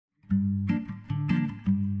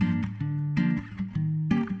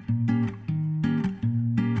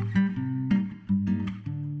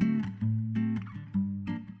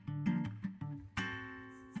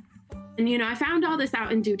And, I found all this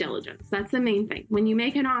out in due diligence. That's the main thing. When you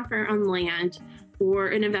make an offer on land or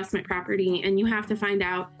an investment property and you have to find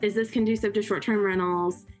out, is this conducive to short-term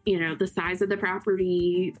rentals? The size of the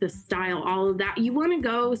property, the style, all of that. You want to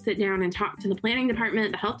go sit down and talk to the planning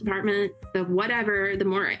department, the health department, the whatever, the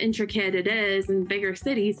more intricate it is in bigger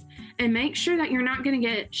cities, and make sure that you're not going to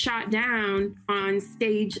get shot down on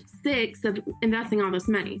stage 6 of investing all this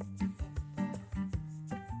money.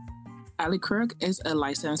 Ali Crook is a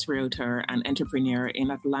licensed realtor and entrepreneur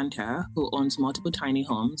in Atlanta who owns multiple tiny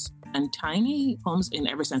homes. And tiny homes in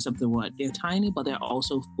every sense of the word. They're tiny, but they're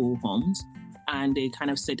also full homes. And they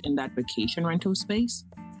kind of sit in that vacation rental space.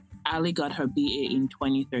 Ali got her BA in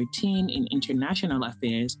 2013 in International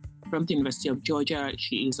Affairs from the University of Georgia.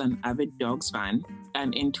 She is an avid dogs fan.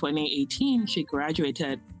 And in 2018, she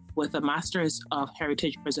graduated with a Master's of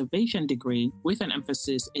Heritage Preservation degree with an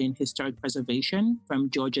emphasis in historic preservation from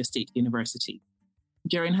Georgia State University.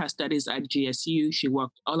 During her studies at GSU, she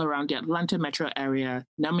worked all around the Atlanta metro area,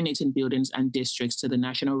 nominating buildings and districts to the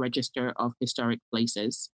National Register of Historic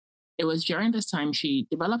Places. It was during this time she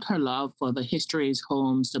developed her love for the histories,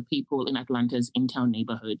 homes, the people in Atlanta's in-town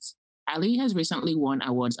neighborhoods. Ali has recently won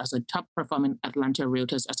awards as a top-performing Atlanta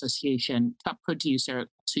Realtors Association top producer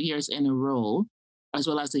 2 years in a row, as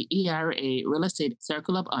well as the ERA Real Estate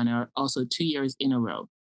Circle of Honor, also 2 years in a row.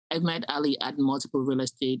 I've met Ali at multiple real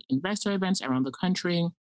estate investor events around the country,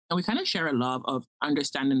 and we kind of share a love of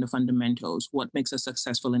understanding the fundamentals, what makes a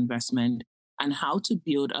successful investment, and how to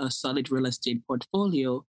build a solid real estate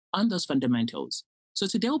portfolio on those fundamentals. So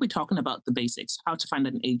today we'll be talking about the basics, how to find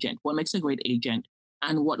an agent, what makes a great agent,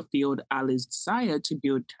 and what fueled Ali's desire to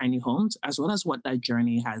build tiny homes, as well as what that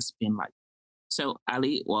journey has been like. So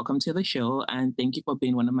Ali, welcome to the show, and thank you for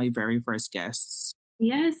being one of my very first guests.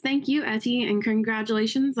 Yes, thank you, Etty, and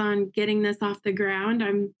congratulations on getting this off the ground.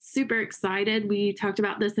 I'm super excited. We talked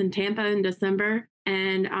about this in Tampa in December,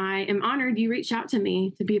 and I am honored you reached out to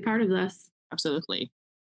me to be a part of this. Absolutely.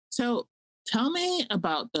 So tell me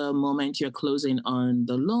about the moment you're closing on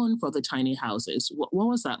the loan for the tiny houses. What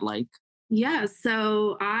was that like? Yeah,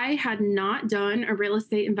 so I had not done a real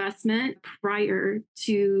estate investment prior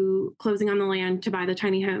to closing on the land to buy the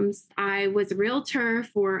tiny homes. I was a realtor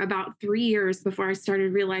for about 3 years before I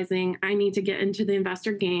started realizing I need to get into the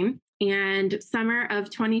investor game. And summer of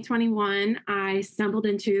 2021, I stumbled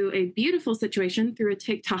into a beautiful situation through a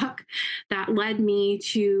TikTok that led me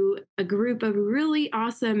to a group of really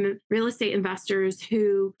awesome real estate investors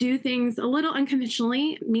who do things a little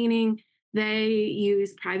unconventionally, meaning they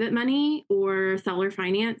use private money or seller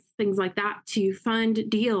finance, things like that, to fund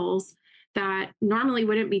deals that normally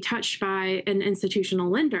wouldn't be touched by an institutional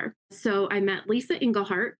lender. So I met Lisa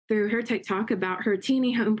Englehart through her TikTok about her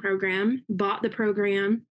teeny home program, bought the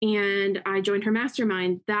program, and I joined her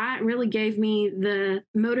mastermind. That really gave me the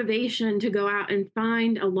motivation to go out and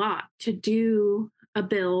find a lot to do a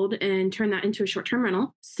build and turn that into a short-term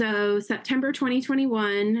rental. So September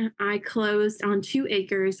 2021, I closed on 2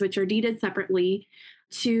 acres, which are deeded separately,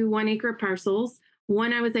 2 1-acre parcels.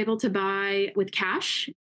 One I was able to buy with cash,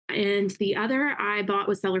 and the other I bought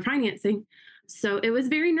with seller financing. So it was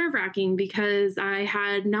very nerve-wracking because I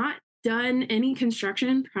had not done any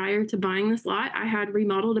construction prior to buying this lot. I had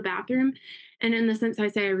remodeled a bathroom. And in the sense I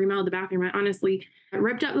say I remodeled the bathroom, I honestly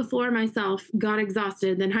ripped up the floor myself, got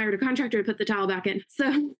exhausted, then hired a contractor to put the tile back in.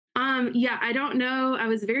 So I don't know. I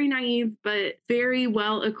was very naive, but very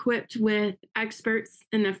well equipped with experts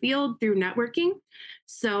in the field through networking.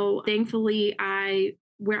 So thankfully,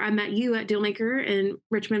 where I met you at Dealmaker in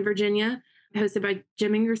Richmond, Virginia, hosted by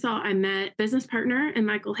Jim Ingersoll, I met business partner in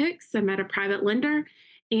Michael Hicks. I met a private lender,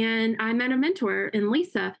 and I met a mentor in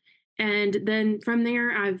Lisa. And then from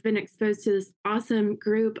there, I've been exposed to this awesome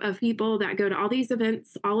group of people that go to all these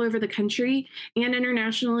events all over the country and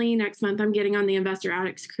internationally. Next month, I'm getting on the Investor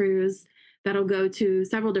Addicts cruise that'll go to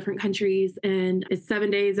several different countries. And it's 7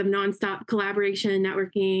 days of nonstop collaboration,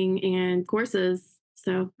 networking, and courses.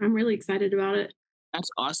 So I'm really excited about it. That's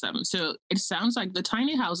awesome. So it sounds like the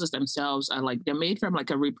tiny houses themselves are they're made from a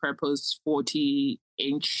repurposed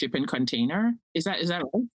 40-inch shipping container. Is that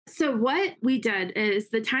right? So what we did is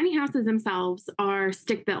the tiny houses themselves are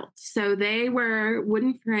stick built. So they were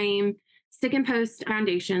wooden frame, stick and post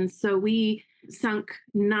foundations. So we sunk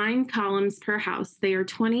 9 columns per house. They are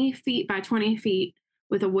 20 feet by 20 feet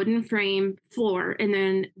with a wooden frame floor. And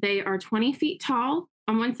then they are 20 feet tall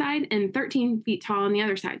on one side and 13 feet tall on the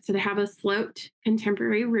other side. So they have a sloped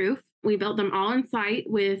contemporary roof. We built them all on site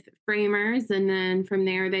with framers. And then from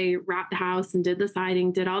there, they wrapped the house and did the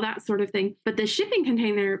siding, did all that sort of thing. But the shipping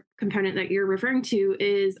container component that you're referring to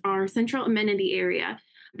is our central amenity area.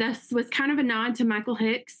 This was kind of a nod to Michael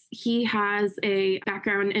Hicks. He has a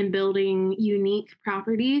background in building unique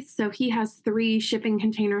properties. So he has three shipping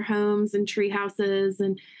container homes and tree houses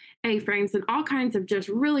and A-frames and all kinds of just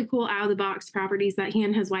really cool out of the box properties that he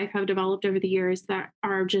and his wife have developed over the years that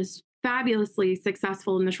are just fabulously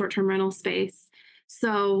successful in the short term rental space.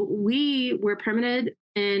 So we were permitted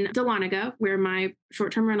in Dahlonega, where my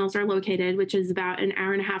short term rentals are located, which is about an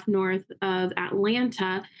hour and a half north of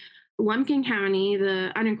Atlanta. Lumpkin County,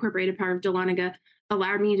 the unincorporated part of Dahlonega,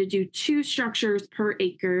 allowed me to do two structures per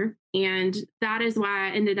acre. And that is why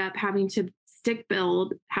I ended up having to stick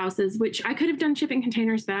build houses, which I could have done shipping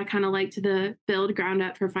containers, but I kind of liked the build ground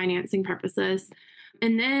up for financing purposes.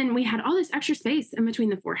 And then we had all this extra space in between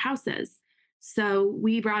the four houses. So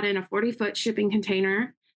we brought in a 40-foot shipping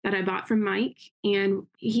container that I bought from Mike, and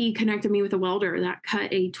he connected me with a welder that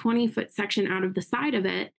cut a 20-foot section out of the side of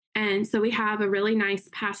it. And so we have a really nice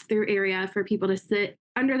pass-through area for people to sit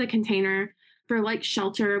under the container for like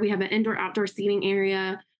shelter. We have an indoor-outdoor seating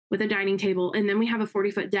area with a dining table. And then we have a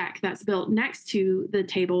 40-foot deck that's built next to the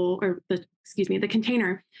table, or the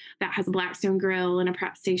container, that has a Blackstone grill and a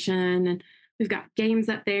prep station. And we've got games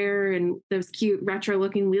up there and those cute retro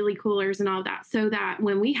looking wheelie coolers and all that. So that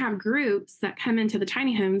when we have groups that come into the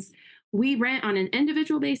tiny homes, we rent on an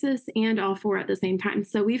individual basis and all four at the same time.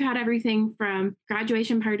 So we've had everything from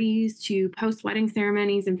graduation parties to post-wedding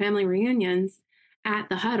ceremonies and family reunions at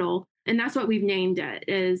the Huddle. And that's what we've named it,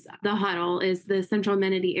 is the Huddle is the central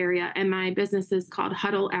amenity area. And my business is called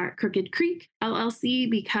Huddle at Crooked Creek,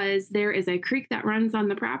 LLC, because there is a creek that runs on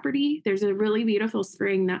the property. There's a really beautiful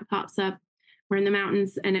spring that pops up. We're in the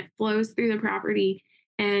mountains and it flows through the property,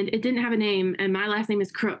 and it didn't have a name. And my last name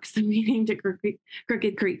is Crook, so we named it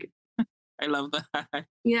Crooked Creek. I love that.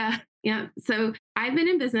 Yeah. Yeah. So I've been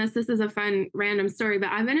in business. This is a fun random story, but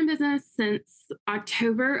I've been in business since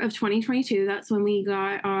October of 2022. That's when we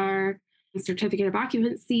got our certificate of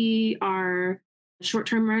occupancy, our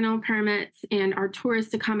short-term rental permits, and our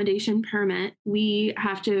tourist accommodation permit. We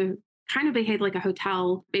have to kind of behave like a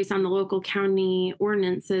hotel based on the local county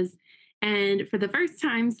ordinances. And for the first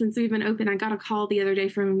time since we've been open, I got a call the other day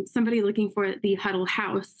from somebody looking for the Huddle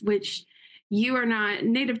House, which you are not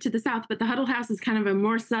native to the South, but the Huddle House is kind of a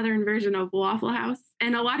more Southern version of Waffle House.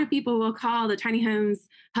 And a lot of people will call the tiny homes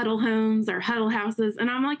Huddle Homes or Huddle Houses.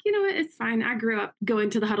 And I'm like, you know what? It's fine. I grew up going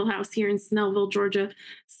to the Huddle House here in Snellville, Georgia.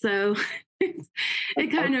 So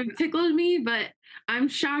it kind of tickled me, but I'm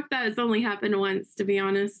shocked that it's only happened once, to be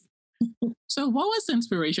honest. So what was the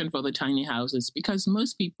inspiration for the tiny houses? Because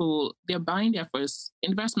most people, they're buying their first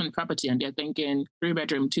investment property and they're thinking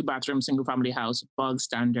 3-bedroom, 2-bathroom, single family house, bog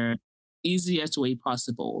standard, easiest way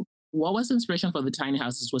possible. What was the inspiration for the tiny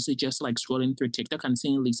houses? Was it just like scrolling through TikTok and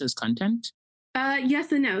seeing Lisa's content?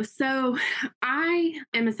 Yes and no. So I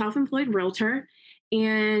am a self-employed realtor,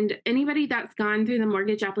 and anybody that's gone through the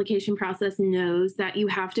mortgage application process knows that you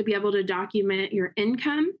have to be able to document your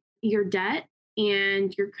income, your debt,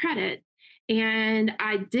 and your credit. And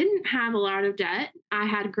I didn't have a lot of debt. I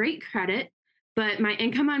had great credit, but my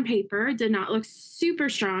income on paper did not look super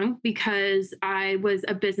strong because I was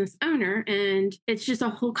a business owner. And it's just a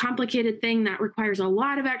whole complicated thing that requires a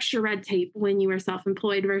lot of extra red tape when you are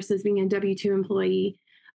self-employed versus being a W-2 employee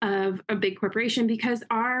of a big corporation, because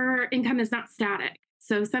our income is not static.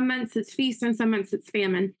 So some months it's feast and some months it's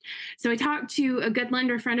famine. So I talked to a good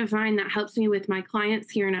lender friend of mine that helps me with my clients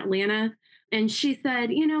here in Atlanta. And she said,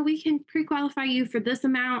 we can pre-qualify you for this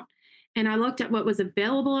amount. And I looked at what was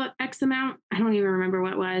available at X amount. I don't even remember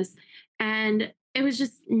what it was. And it was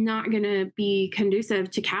just not going to be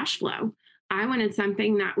conducive to cash flow. I wanted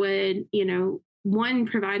something that would, one,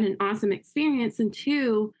 provide an awesome experience, and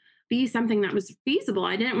two, be something that was feasible.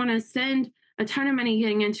 I didn't want to spend a ton of money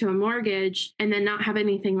getting into a mortgage and then not have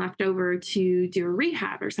anything left over to do a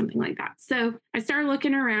rehab or something like that. So I started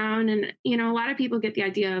looking around, and, a lot of people get the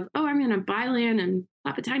idea of, oh, I'm going to buy land and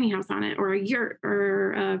slap a tiny house on it, or a yurt,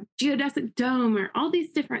 or a geodesic dome, or all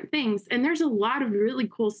these different things. And there's a lot of really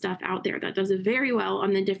cool stuff out there that does it very well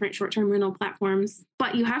on the different short-term rental platforms.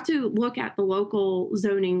 But you have to look at the local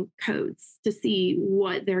zoning codes to see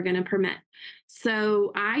what they're going to permit.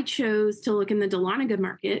 So I chose to look in the Dahlonega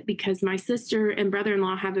market because my sister and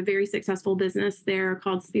brother-in-law have a very successful business there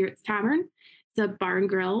called Spirits Tavern. It's a bar and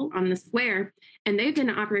grill on the square, and they've been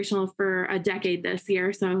operational for a decade this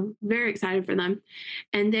year. So very excited for them.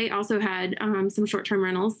 And they also had some short-term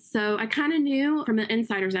rentals. So I kind of knew from the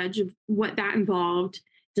insider's edge of what that involved,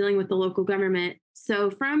 dealing with the local government. So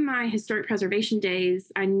from my historic preservation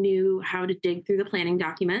days, I knew how to dig through the planning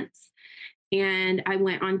documents. And I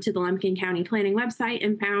went onto the Lumpkin County Planning website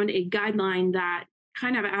and found a guideline that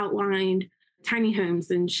kind of outlined tiny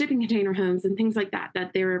homes and shipping container homes and things like that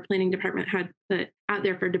that their planning department had put out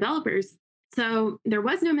there for developers. So there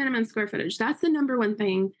was no minimum square footage. That's the number one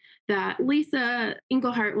thing that Lisa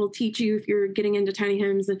Englehart will teach you if you're getting into tiny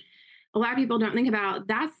homes. And a lot of people don't think about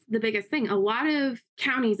that's the biggest thing. A lot of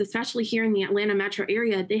counties, especially here in the Atlanta metro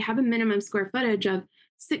area, they have a minimum square footage of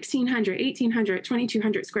 1,600, 1,800,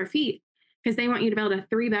 2,200 square feet because they want you to build a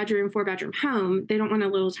 3-bedroom, 4-bedroom home. They don't want a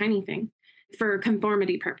little tiny thing for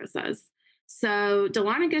conformity purposes. So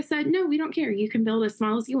Dahlonega said, no, we don't care. You can build as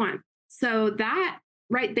small as you want. So that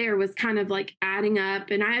right there was kind of like adding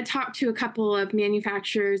up. And I had talked to a couple of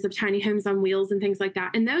manufacturers of tiny homes on wheels and things like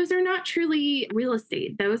that. And those are not truly real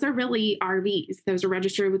estate. Those are really RVs. Those are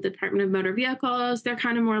registered with the Department of Motor Vehicles. They're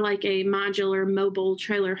kind of more like a modular mobile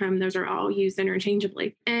trailer home. Those are all used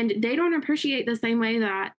interchangeably. And they don't appreciate the same way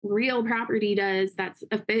that real property does that's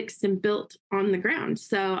affixed and built on the ground.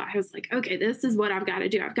 So I was like, okay, this is what I've got to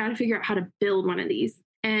do. I've got to figure out how to build one of these.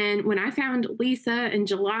 And when I found Lisa in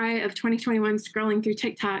July of 2021, scrolling through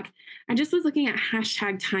TikTok, I just was looking at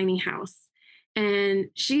hashtag tiny house. And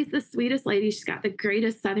she's the sweetest lady. She's got the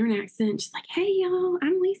greatest Southern accent. She's like, hey, y'all,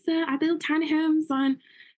 I'm Lisa. I build tiny homes on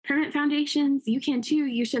permanent foundations. You can too.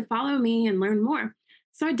 You should follow me and learn more.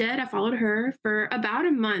 So I did. I followed her for about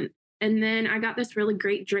a month. And then I got this really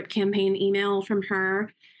great drip campaign email from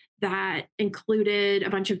her that included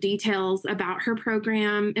a bunch of details about her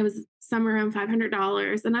program. It was somewhere around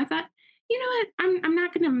 $500. And I thought, you know what, I'm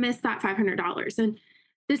not going to miss that $500. And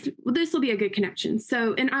this will be a good connection.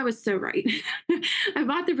 So, and I was so right. I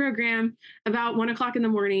bought the program about 1 o'clock in the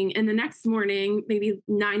morning. And the next morning, maybe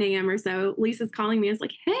 9 a.m. or so, Lisa's calling me. I was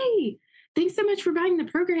like, hey, thanks so much for buying the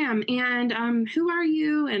program. And who are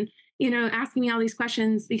you? And, asking me all these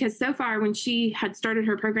questions, because so far when she had started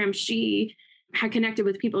her program, she had connected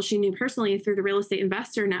with people she knew personally through the real estate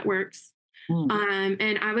investor networks.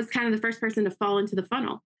 And I was kind of the first person to fall into the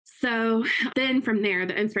funnel. So then from there,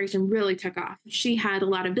 the inspiration really took off. She had a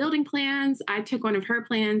lot of building plans. I took one of her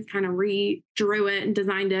plans, kind of redrew it and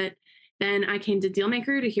designed it. Then I came to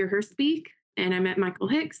Dealmaker to hear her speak, and I met Michael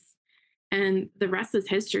Hicks, and the rest is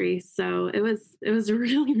history. So it was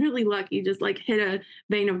really, really lucky, just like hit a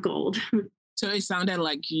vein of gold. So it sounded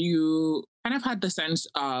like you kind of had the sense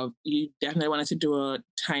of you definitely wanted to do a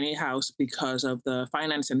tiny house because of the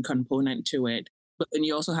financing component to it. But then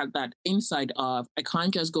you also had that insight of, I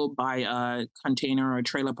can't just go buy a container or a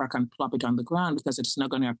trailer park and plop it on the ground because it's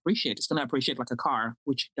not going to appreciate. It's going to appreciate like a car,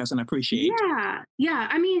 which doesn't appreciate. Yeah.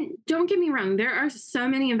 I mean, don't get me wrong. There are so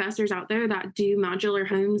many investors out there that do modular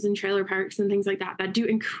homes and trailer parks and things like that do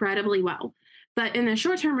incredibly well. But in the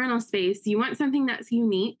short-term rental space, you want something that's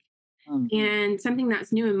unique and something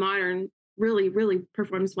that's new and modern. Really, really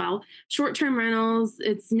performs well. Short-term rentals,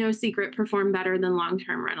 it's no secret, perform better than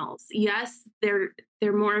long-term rentals. Yes, they're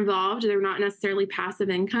more involved. They're not necessarily passive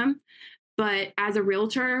income. But as a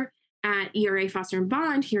realtor at ERA Foster and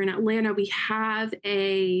Bond here in Atlanta, we have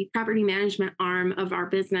a property management arm of our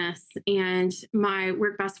business. And my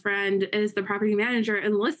work best friend is the property manager.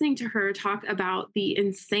 And listening to her talk about the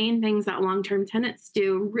insane things that long-term tenants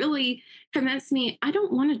do really convinced me I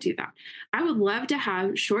don't want to do that. I would love to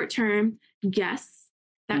have short-term guests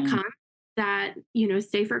that come that,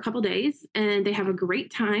 stay for a couple days and they have a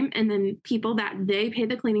great time. And then people that they pay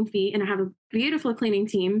the cleaning fee, and I have a beautiful cleaning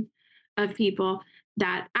team of people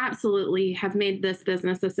that absolutely have made this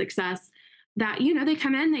business a success, that, they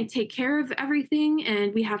come in, they take care of everything,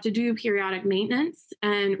 and we have to do periodic maintenance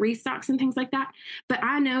and restocks and things like that. But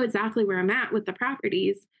I know exactly where I'm at with the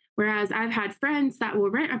properties. Whereas I've had friends that will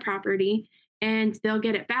rent a property and they'll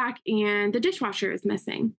get it back and the dishwasher is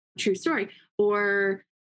missing. True story. Or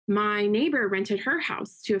my neighbor rented her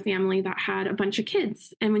house to a family that had a bunch of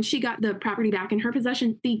kids. And when she got the property back in her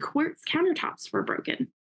possession, the quartz countertops were broken.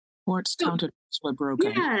 Quartz countertops were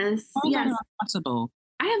broken? Yes. How is that possible?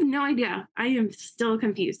 I have no idea. I am still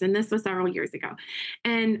confused. And this was several years ago.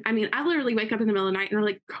 And I mean, I literally wake up in the middle of the night and we're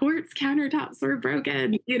like, quartz countertops were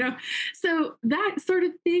broken, So that sort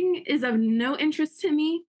of thing is of no interest to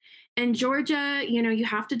me. In Georgia, you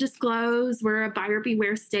have to disclose. We're a buyer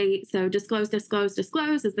beware state. So disclose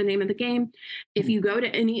is the name of the game. If you go to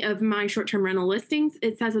any of my short-term rental listings,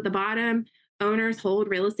 it says at the bottom, owners hold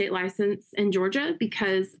real estate license in Georgia,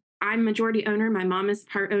 because I'm majority owner. My mom is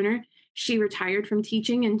part owner. She retired from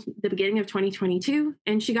teaching in the beginning of 2022,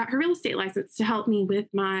 and she got her real estate license to help me with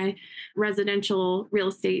my residential real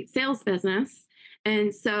estate sales business.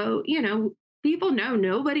 And so, people know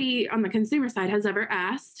nobody on the consumer side has ever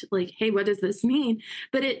asked, like, hey, what does this mean?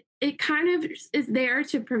 But it kind of is there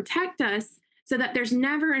to protect us so that there's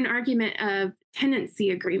never an argument of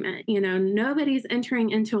tenancy agreement. Nobody's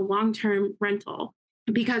entering into a long-term rental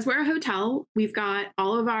Because we're a hotel, we've got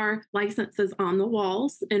all of our licenses on the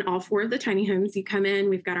walls in all four of the tiny homes. You come in,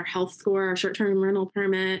 we've got our health score, our short term rental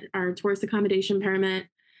permit, our tourist accommodation permit,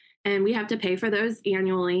 and we have to pay for those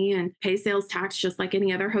annually and pay sales tax just like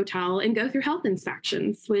any other hotel and go through health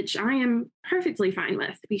inspections, which I am perfectly fine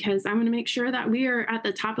with because I want to make sure that we are at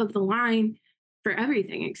the top of the line for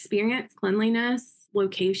everything experience, cleanliness,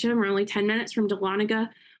 location. We're only 10 minutes from Dahlonega,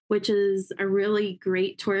 which is a really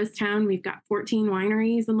great tourist town. We've got 14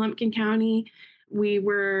 wineries in Lumpkin County. We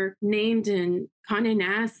were named in Condé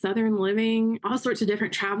Nast, Southern Living, all sorts of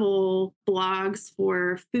different travel blogs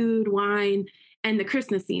for food, wine, and the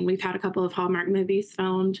Christmas scene. We've had a couple of Hallmark movies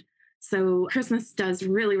filmed. So Christmas does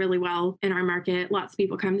really, really well in our market. Lots of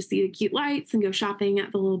people come to see the cute lights and go shopping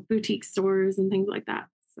at the little boutique stores and things like that.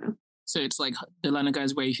 So it's like Dahlonega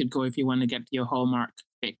is where you should go if you want to get your Hallmark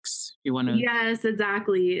fix. You want to. Yes,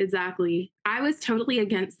 exactly. Exactly. I was totally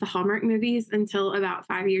against the Hallmark movies until about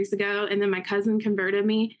 5 years ago. And then my cousin converted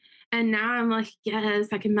me. And now I'm like, yes,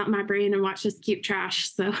 I can melt my brain and watch this cute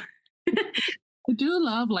trash. So I do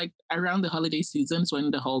love like around the holiday seasons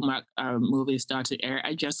when the Hallmark movies start to air.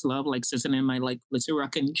 I just love like sitting in my like little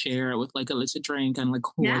rocking chair with like a little drink and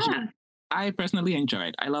like watching. yeah. I personally enjoy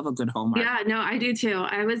it. I love a good Hallmark. Yeah, no, I do too.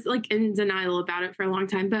 I was like in denial about it for a long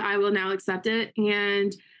time, but I will now accept it.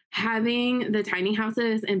 And having the tiny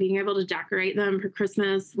houses and being able to decorate them for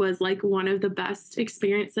Christmas was like one of the best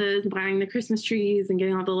experiences. Buying the Christmas trees and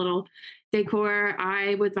getting all the little decor.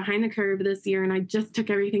 I was behind the curve this year and I just took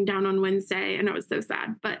everything down on Wednesday and it was so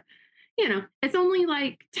sad. But, it's only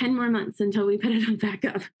like 10 more months until we put it all back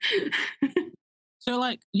up. So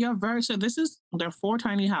like so this is the four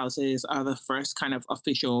tiny houses are the first kind of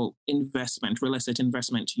official real estate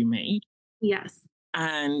investment you made. Yes.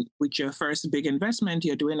 And with your first big investment,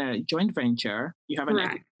 you're doing a joint venture. You have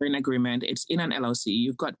an agreement. It's in an LLC.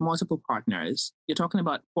 You've got multiple partners. You're talking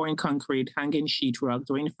about pouring concrete, hanging sheetrock,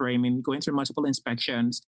 doing framing, going through multiple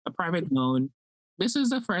inspections, a private loan. This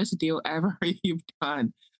is the first deal ever you've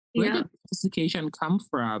done. Where did sophistication come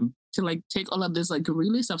from to like take all of this like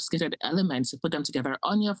really sophisticated elements and put them together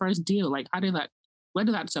on your first deal? Like where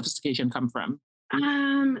did that sophistication come from?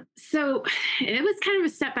 So it was kind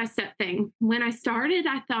of a step-by-step thing. When I started,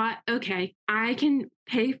 I thought, okay, I can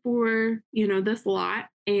pay for, this lot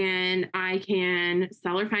and I can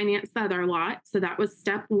sell or finance the other lot. So that was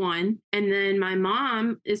step one. And then my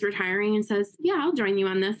mom is retiring and says, yeah, I'll join you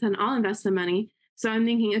on this and I'll invest the money. So I'm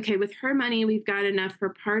thinking, okay, with her money, we've got enough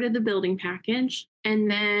for part of the building package.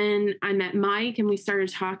 And then I met Mike and we started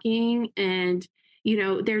talking and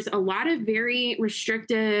there's a lot of very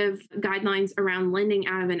restrictive guidelines around lending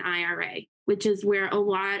out of an IRA, which is where a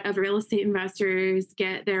lot of real estate investors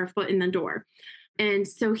get their foot in the door. And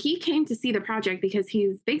so he came to see the project because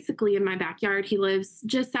he's basically in my backyard. He lives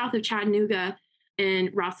just south of Chattanooga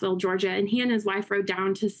in Rossville, Georgia. And he and his wife rode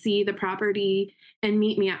down to see the property and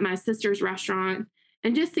meet me at my sister's restaurant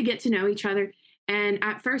and just to get to know each other. And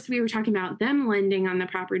at first we were talking about them lending on the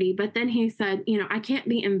property, but then he said, I can't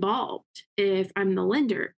be involved if I'm the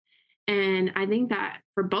lender. And I think that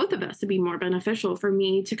for both of us it'd be more beneficial for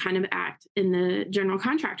me to kind of act in the general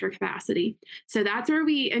contractor capacity. So that's where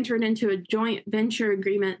we entered into a joint venture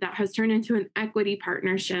agreement that has turned into an equity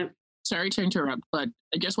partnership. Sorry to interrupt, but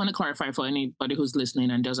I just want to clarify for anybody who's listening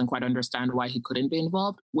and doesn't quite understand why he couldn't be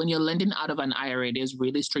involved. When you're lending out of an IRA, there's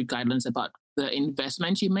really strict guidelines about the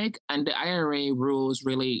investment you make, and the IRA rules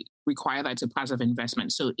really require that it's a passive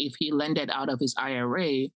investment. So if he lended out of his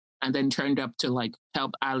IRA and then turned up to like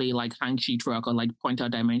help Ali like hang sheetrock or like point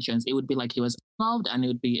out dimensions, it would be like he was involved and it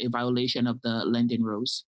would be a violation of the lending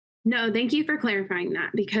rules. No, thank you for clarifying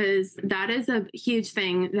that because that is a huge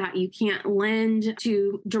thing that you can't lend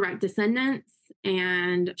to direct descendants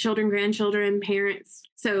and children, grandchildren, parents.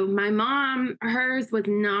 So my mom, hers was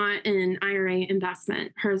not an IRA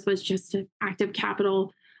investment. Hers was just an active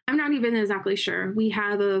capital. I'm not even exactly sure. We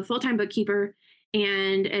have a full-time bookkeeper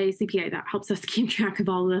and a CPA that helps us keep track of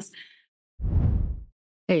all of this.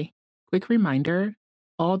 Hey, quick reminder,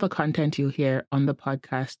 all the content you hear on the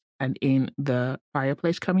podcast and in the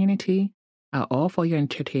Fireplace community are all for your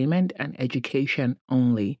entertainment and education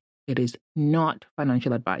only. It is not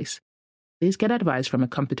financial advice. Please get advice from a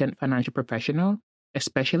competent financial professional,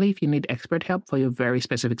 especially if you need expert help for your very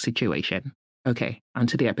specific situation. Okay, on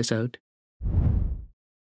to the episode.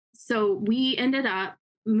 So we ended up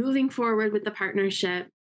moving forward with the partnership,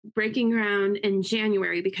 breaking ground in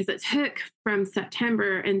January because it took from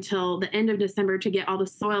September until the end of December to get all the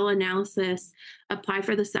soil analysis, apply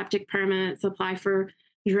for the septic permits, apply for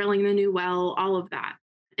drilling the new well, all of that.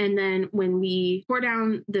 And then when we tore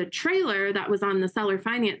down the trailer that was on the seller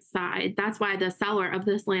finance side, that's why the seller of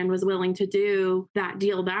this land was willing to do that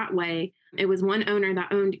deal that way. It was one owner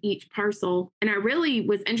that owned each parcel. And I really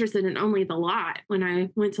was interested in only the lot when I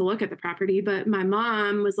went to look at the property. But my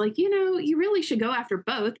mom was like, you really should go after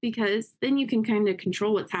both, because then you can kind of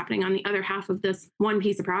control what's happening on the other half of this one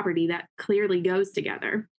piece of property that clearly goes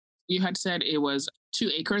together. You had said it was 2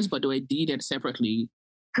 acres, but they were deeded separately.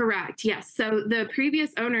 Correct. Yes. So the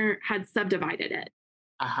previous owner had subdivided it.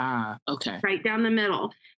 Aha. Okay. Right down the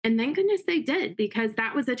middle. And thank goodness they did, because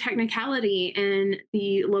that was a technicality in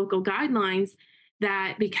the local guidelines,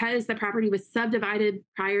 that because the property was subdivided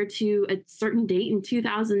prior to a certain date in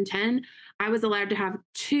 2010, I was allowed to have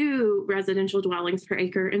 2 residential dwellings per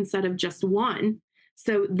acre instead of just one.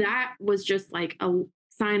 So that was just like a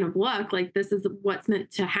sign of luck, like this is what's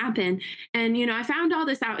meant to happen. And I found all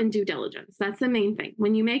this out in due diligence. That's the main thing.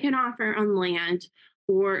 When you make an offer on land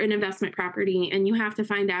or an investment property, and you have to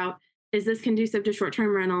find out, is this conducive to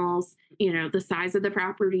short-term rentals, the size of the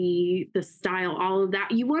property, the style, all of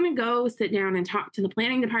that. You want to go sit down and talk to the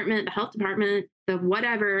planning department, the health department, the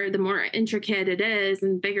whatever, the more intricate it is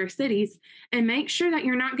in bigger cities, and make sure that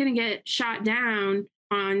you're not going to get shot down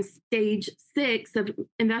on stage 6 of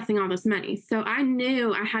investing all this money. So I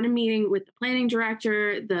knew I had a meeting with the planning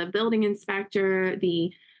director, the building inspector,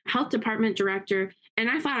 the health department director, and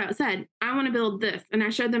I flat out said, I want to build this. And I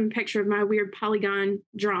showed them a picture of my weird polygon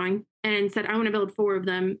drawing and said, I want to build 4 of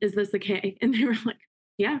them. Is this okay? And they were like,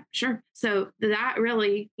 yeah, sure. So that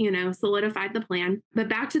really, solidified the plan. But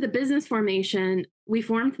back to the business formation, we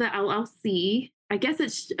formed the LLC. I guess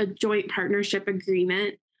it's a joint partnership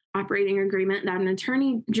agreement, operating agreement that an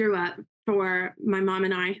attorney drew up for my mom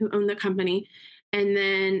and I, who own the company, and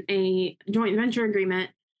then a joint venture agreement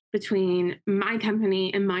between my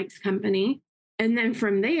company and Mike's company. And then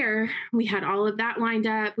from there, we had all of that lined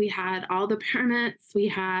up. We had all the permits. We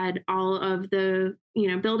had all of the,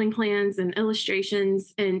 building plans and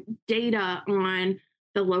illustrations and data on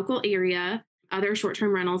the local area, other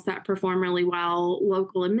short-term rentals that perform really well,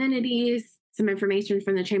 local amenities, some information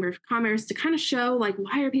from the Chamber of Commerce to kind of show, like,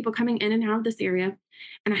 why are people coming in and out of this area?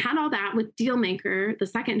 And I had all that with Dealmaker the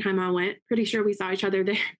second time I went. Pretty sure we saw each other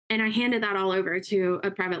there. And I handed that all over to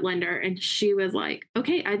a private lender. And she was like,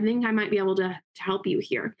 okay, I think I might be able to help you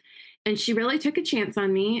here. And she really took a chance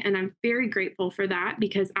on me. And I'm very grateful for that,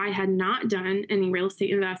 because I had not done any real estate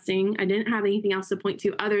investing. I didn't have anything else to point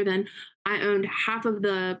to other than I owned half of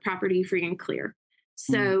the property free and clear.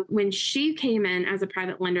 So when she came in as a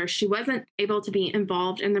private lender, she wasn't able to be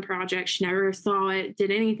involved in the project. She never saw it, did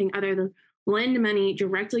anything other than lend money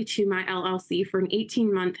directly to my LLC for an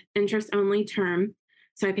 18-month interest-only term.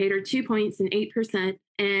 So I paid her 2 points and 8%.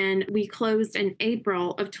 And we closed in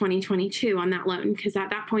April of 2022 on that loan, because at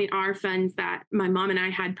that point, our funds that my mom and I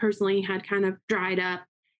had personally had kind of dried up,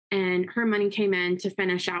 and her money came in to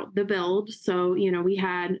finish out the build. So, we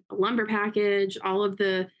had a lumber package, all of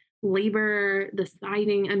the labor, the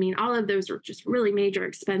siding. I mean, all of those were just really major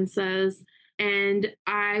expenses. And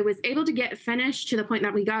I was able to get finished to the point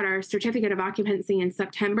that we got our certificate of occupancy in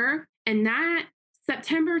September. And that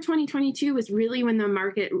September 2022 was really when the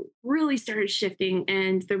market really started shifting,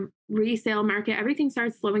 and the resale market, everything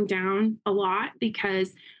started slowing down a lot,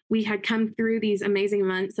 because we had come through these amazing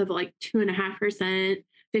months of like 2.5%,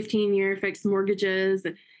 15-year fixed mortgages.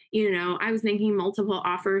 I was making multiple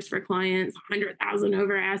offers for clients, 100,000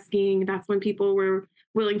 over asking. That's when people were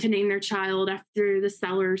willing to name their child after the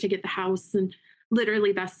seller to get the house. And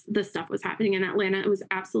literally this stuff was happening in Atlanta. It was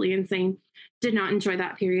absolutely insane. Did not enjoy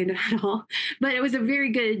that period at all, but it was a very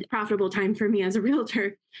good, profitable time for me as a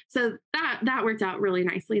realtor. So that worked out really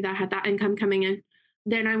nicely. That had that income coming in.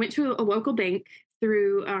 Then I went to a local bank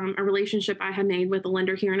through a relationship I had made with a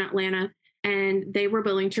lender here in Atlanta, and they were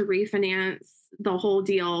willing to refinance the whole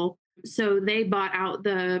deal. So they bought out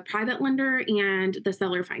the private lender and the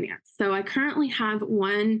seller finance. So I currently have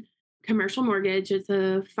one commercial mortgage. It's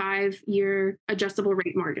a 5-year adjustable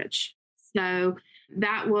rate mortgage. So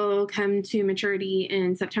that will come to maturity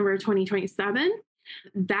in September 2027.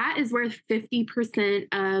 That is worth 50%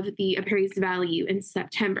 of the appraised value in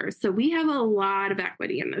September. So we have a lot of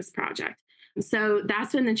equity in this project. So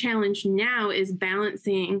that's been the challenge now, is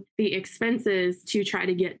balancing the expenses to try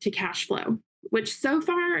to get to cash flow, which so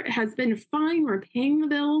far has been fine. We're paying the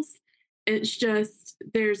bills. It's just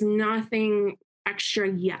there's nothing extra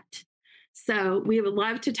yet. So we would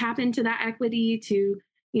love to tap into that equity to,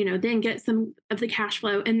 then get some of the cash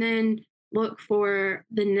flow and then look for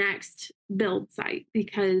the next build site,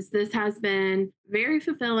 because this has been very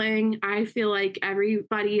fulfilling. I feel like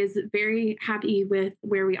everybody is very happy with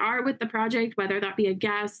where we are with the project, whether that be a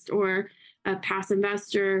guest or a past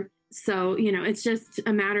investor. So, it's just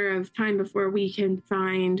a matter of time before we can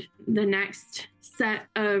find the next set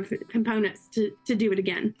of components to do it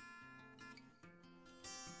again.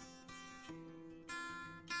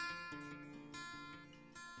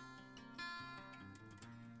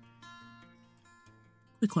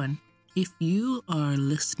 Quick one. If you are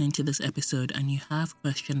listening to this episode and you have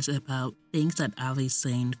questions about things that Ali's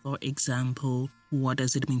saying, for example, what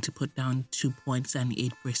does it mean to put down 2 points and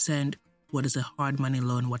 8%? What is a hard money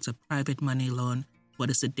loan? What's a private money loan? What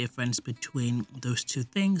is the difference between those two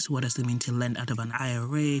things? What does it mean to lend out of an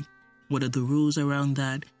IRA? What are the rules around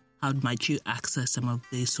that? How might you access some of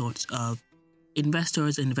these sorts of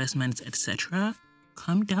investors, investments, etc.?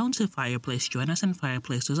 Come down to Fireplace. Join us in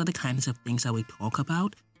Fireplace. Those are the kinds of things that we talk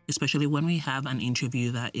about, especially when we have an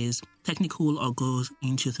interview that is technical or goes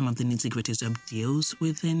into some of the nitty-gritties of deals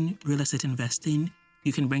within real estate investing.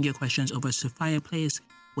 You can bring your questions over to Fireplace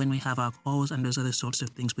when we have our calls, and those are the sorts of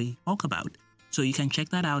things we talk about. So you can check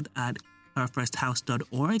that out at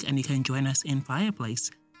ourfirsthouse.org, and you can join us in Fireplace.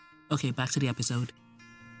 Okay, back to the episode.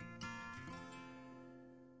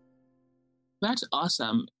 That's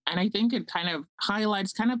awesome. And I think it kind of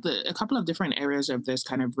highlights kind of a couple of different areas of this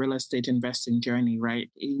kind of real estate investing journey,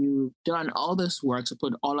 right? You've done all this work to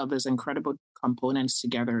put all of these incredible components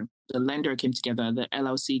together. The lender came together, the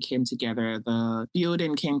LLC came together, the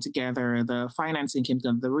building came together, the financing came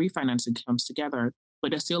together, the refinancing comes together.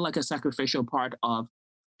 But there's still like a sacrificial part of,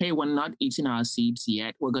 hey, we're not eating our seeds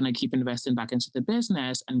yet. We're going to keep investing back into the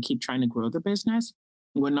business and keep trying to grow the business.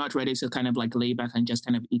 We're not ready to kind of like lay back and just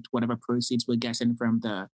kind of eat whatever proceeds we're getting from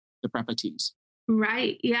the properties.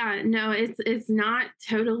 Right. Yeah. No, it's not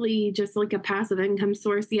totally just like a passive income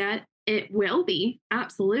source yet. It will be.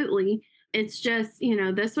 Absolutely. It's just,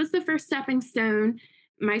 this was the first stepping stone.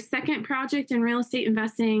 My second project in real estate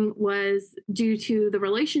investing was due to the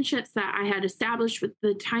relationships that I had established with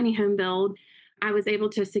the tiny home build. I was able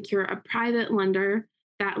to secure a private lender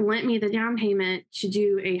that lent me the down payment to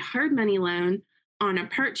do a hard money loan on a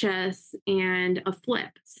purchase and a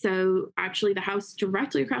flip. So actually the house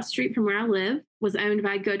directly across the street from where I live was owned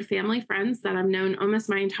by good family friends that I've known almost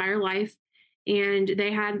my entire life. And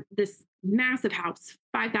they had this massive house,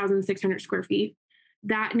 5,600 square feet,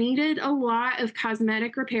 that needed a lot of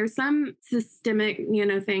cosmetic repairs, some systemic,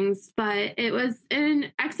 things, but it was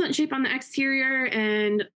in excellent shape on the exterior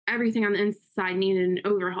and everything on the inside needed an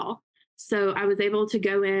overhaul. So I was able to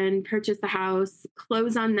go in, purchase the house,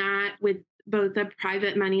 close on that with both the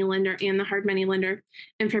private money lender and the hard money lender.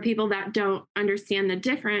 And for people that don't understand the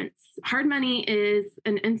difference, hard money is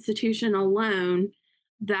an institutional loan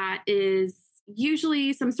that is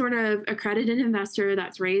usually some sort of accredited investor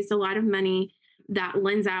that's raised a lot of money that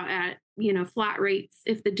lends out at, flat rates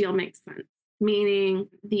if the deal makes sense. Meaning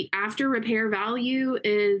the after repair value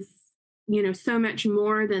is, so much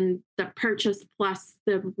more than the purchase plus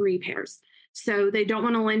the repairs. So they don't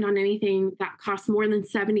want to lend on anything that costs more than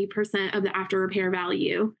 70% of the after repair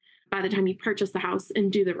value by the time you purchase the house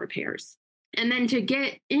and do the repairs. And then to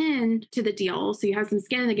get into the deal, so you have some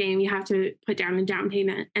skin in the game, you have to put down a down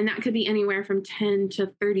payment. And that could be anywhere from 10 to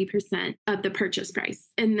 30% of the purchase price.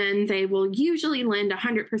 And then they will usually lend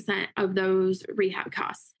 100% of those rehab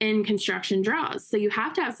costs in construction draws. So you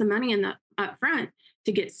have to have some money in the upfront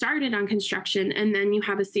to get started on construction. And then you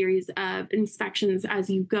have a series of inspections as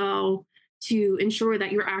you go to ensure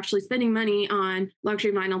that you're actually spending money on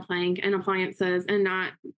luxury vinyl plank and appliances and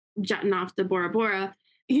not jutting off the Bora Bora,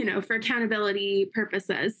 for accountability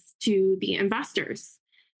purposes to the investors.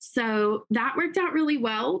 So that worked out really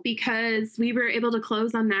well because we were able to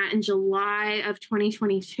close on that in July of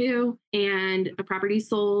 2022 and the property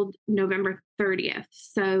sold November 30th.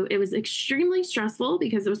 So it was extremely stressful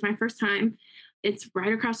because it was my first time. It's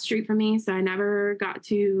right across the street from me, so I never got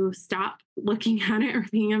to stop looking at it or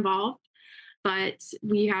being involved. But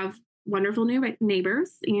we have wonderful new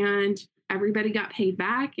neighbors and everybody got paid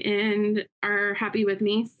back and are happy with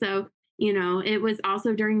me. So, it was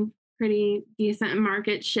also during pretty decent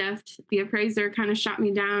market shift. The appraiser kind of shot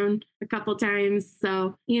me down a couple times.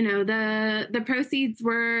 So, the proceeds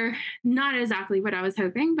were not exactly what I was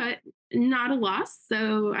hoping, but not a loss.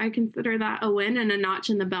 So I consider that a win and a notch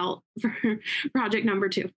in the belt for project number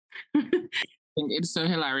 2. It's so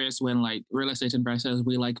hilarious when like real estate investors,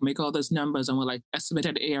 we like make all those numbers and we like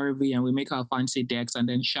estimated ARV and we make our fancy decks and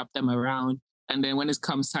then shop them around. And then when it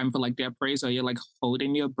comes time for like the appraisal, you're like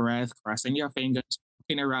holding your breath, crossing your fingers,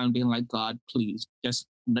 looking around being like, God, please just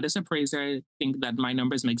let this appraiser think that my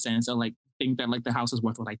numbers make sense or like think that like the house is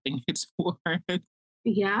worth what I think it's worth.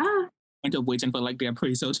 Yeah. End up waiting for like the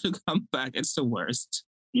appraisal to come back. It's the worst.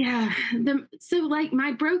 Yeah. So like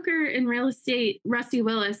my broker in real estate, Rusty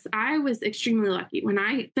Willis, I was extremely lucky. When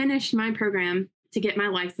I finished my program to get my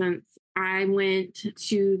license, I went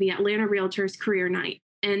to the Atlanta Realtors career night,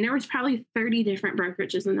 and there was probably 30 different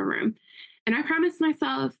brokerages in the room. And I promised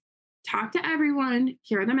myself, talk to everyone,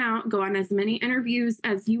 hear them out, go on as many interviews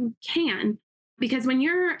as you can. Because when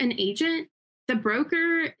you're an agent, the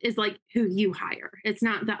broker is like who you hire. It's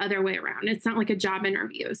not the other way around. It's not like a job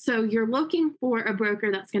interview. So you're looking for a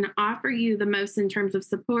broker that's going to offer you the most in terms of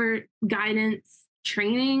support, guidance,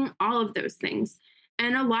 training, all of those things.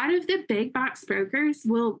 And a lot of the big box brokers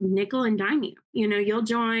will nickel and dime you. You know, you'll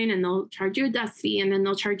join and they'll charge you a dust fee, and then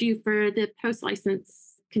they'll charge you for the post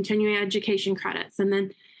license continuing education credits. And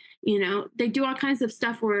then, you know, they do all kinds of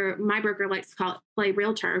stuff where my broker likes to call it play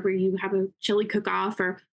realtor, where you have a chili cook off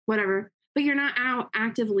or whatever, but you're not out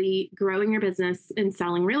actively growing your business and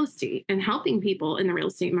selling real estate and helping people in the real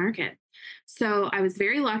estate market. So I was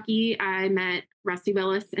very lucky. I met Rusty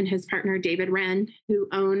Willis and his partner, David Wren, who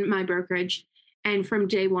own my brokerage. And from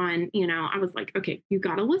day one, you know, I was like, okay, you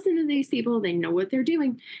got to listen to these people. They know what they're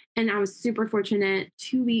doing. And I was super fortunate.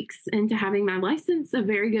 2 weeks into having my license, a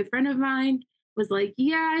very good friend of mine was like,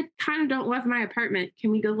 yeah, I kind of don't love my apartment. Can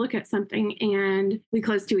we go look at something? And we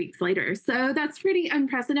closed 2 weeks later. So that's pretty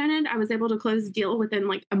unprecedented. I was able to close a deal within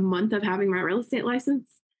like a month of having my real estate license.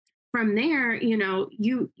 From there, you know,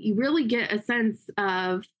 you really get a sense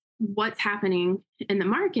of what's happening in the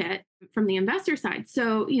market from the investor side.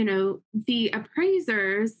 So, you know, the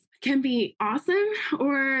appraisers can be awesome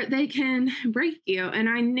or they can break you. And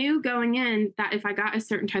I knew going in that if I got a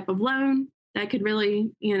certain type of loan, that could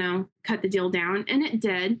really, you know, cut the deal down. And it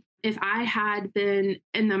did. If I had been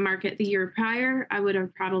in the market the year prior, I would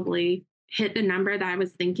have probably hit the number that I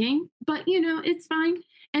was thinking. But, you know, it's fine.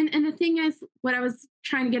 And the thing is, what I was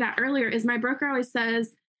trying to get at earlier is my broker always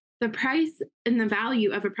says the price and the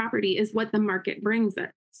value of a property is what the market brings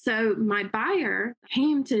it. So my buyer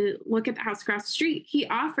came to look at the house across the street. He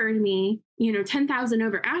offered me, you know, 10,000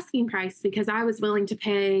 over asking price because I was willing to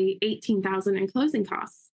pay 18,000 in closing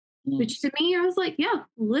costs. Which to me, I was like, yeah,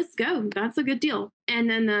 let's go. That's a good deal. And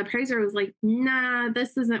then the appraiser was like, nah,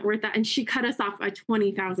 this isn't worth that. And she cut us off by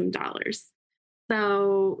 $20,000.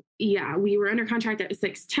 So yeah, we were under contract at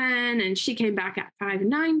 610 and she came back at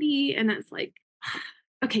 590. And it's like,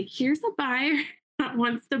 okay, here's a buyer that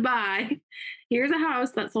wants to buy. Here's a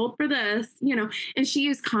house that sold for this, you know, and she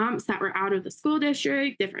used comps that were out of the school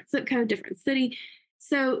district, different zip code, different city.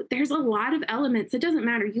 So there's a lot of elements. It doesn't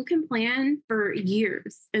matter. You can plan for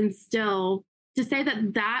years and still to say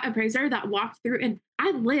that that appraiser that walked through, and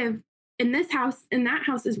I live in this house and that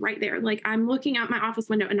house is right there. Like I'm looking out my office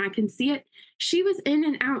window and I can see it. She was in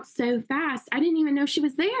and out so fast. I didn't even know she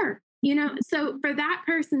was there. You know, so for that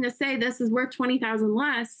person to say this is worth 20,000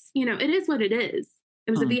 less, you know, it is what it is.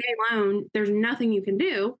 It was a VA loan. There's nothing you can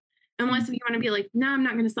do unless if you want to be like, no, I'm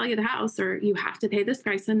not going to sell you the house, or you have to pay this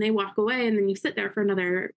price, and they walk away and then you sit there for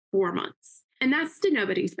another 4 months. And that's to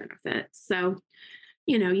nobody's benefit. So,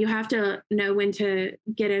 you know, you have to know when to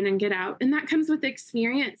get in and get out. And that comes with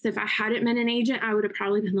experience. If I hadn't been an agent, I would have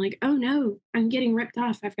probably been like, oh no, I'm getting ripped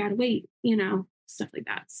off. I've got to wait, you know, stuff like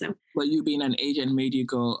that. So, but you being an agent made you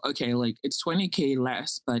go, okay, like it's 20K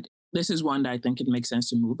less, but this is one that I think it makes sense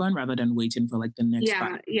to move on rather than waiting for like the next.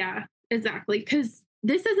 Yeah, exactly. Because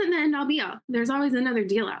this isn't the end all be all. There's always another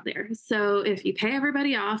deal out there. So if you pay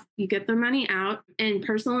everybody off, you get their money out. And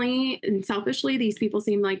personally and selfishly, these people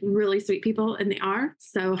seem like really sweet people, and they are.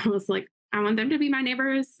 So I was like, I want them to be my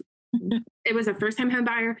neighbors. It was a first-time home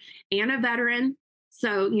buyer and a veteran.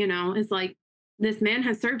 So, you know, it's like, this man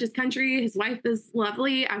has served his country. His wife is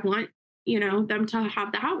lovely. I want, you know, them to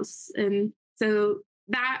have the house. And so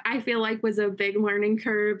that I feel like was a big learning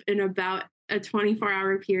curve in about a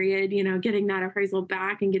 24-hour period, you know, getting that appraisal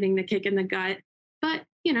back and getting the kick in the gut. But,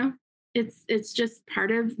 you know, it's just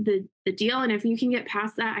part of the deal. And if you can get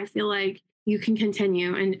past that, I feel like you can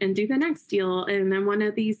continue and do the next deal. And then one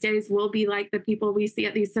of these days we'll be like the people we see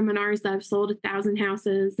at these seminars that have sold 1,000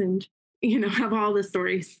 houses and, you know, have all the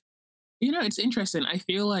stories. You know, it's interesting. I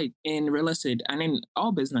feel like in real estate and in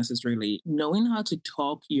all businesses, really, knowing how to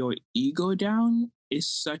talk your ego down is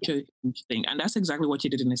such a huge thing. And that's exactly what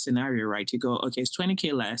you did in this scenario, right? You go, okay, it's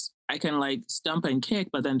 20K less. I can like stump and kick,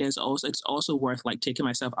 but then it's also worth like taking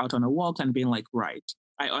myself out on a walk and being like, right,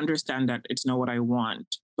 I understand that it's not what I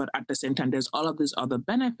want. But at the same time, there's all of these other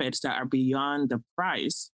benefits that are beyond the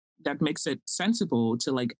price that makes it sensible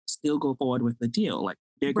to like still go forward with the deal. Like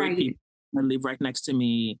they're great people that live right next to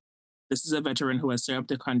me. This is a veteran who has served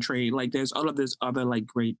the country. Like there's all of this other like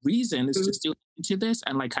great reasons to still into this,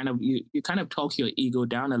 and like kind of you kind of talk your ego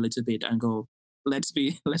down a little bit and go, let's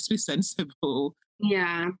be sensible.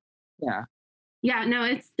 Yeah. Yeah. Yeah, no,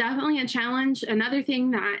 it's definitely a challenge. Another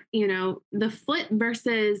thing that, the flip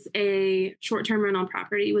versus a short term rental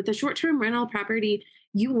property. With a short term rental property,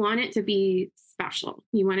 you want it to be special.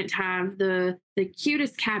 You want it to have the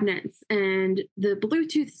cutest cabinets and the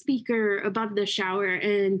Bluetooth speaker above the shower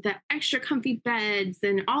and the extra comfy beds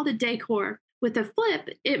and all the decor. With a flip,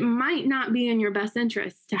 it might not be in your best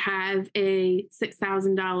interest to have a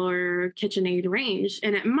 $6,000 KitchenAid range,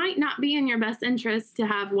 and it might not be in your best interest to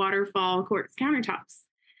have waterfall quartz countertops.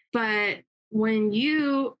 But when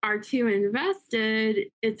you are too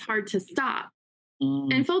invested, it's hard to stop.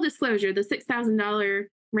 And full disclosure, the $6,000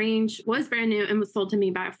 range was brand new and was sold to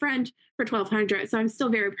me by a friend for $1,200. So I'm still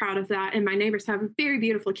very proud of that. And my neighbors have a very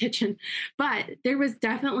beautiful kitchen. But there was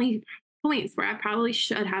definitely points where I probably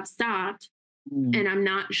should have stopped, and I'm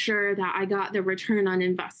not sure that I got the return on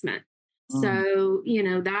investment. So,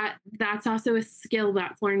 that's also a skill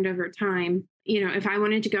that's learned over time. If I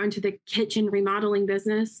wanted to go into the kitchen remodeling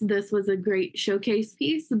business, this was a great showcase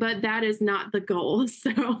piece, but that is not the goal.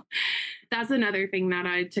 So that's another thing that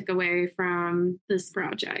I took away from this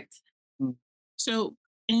project. So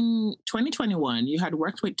in 2021, you had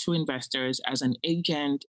worked with two investors as an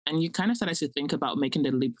agent, and you kind of started to think about making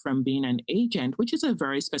the leap from being an agent, which is a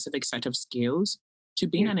very specific set of skills, to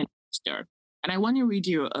being an investor. And I want to read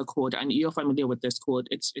you a quote, and you're familiar with this quote.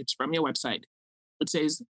 It's from your website. It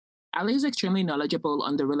says, Ali is extremely knowledgeable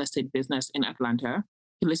on the real estate business in Atlanta.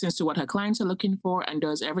 She listens to what her clients are looking for and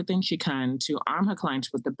does everything she can to arm her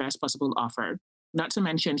clients with the best possible offer. Not to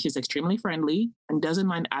mention, she's extremely friendly and doesn't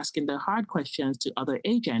mind asking the hard questions to other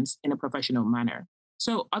agents in a professional manner.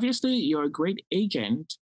 So obviously, you're a great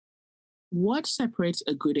agent. What separates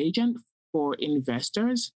a good agent for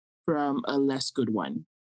investors from a less good one?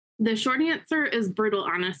 The short answer is brutal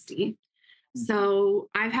honesty. So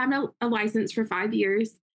I've had a license for 5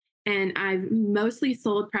 years, and I've mostly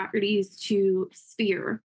sold properties to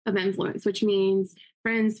sphere of influence, which means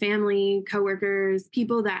friends, family, coworkers,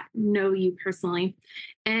 people that know you personally.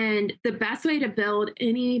 And the best way to build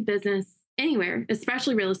any business anywhere,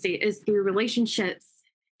 especially real estate, is through relationships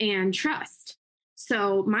and trust.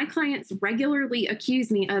 So my clients regularly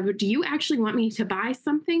accuse me of, do you actually want me to buy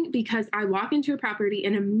something? Because I walk into a property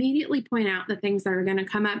and immediately point out the things that are going to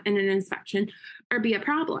come up in an inspection or be a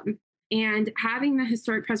problem. And having the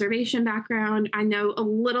historic preservation background, I know a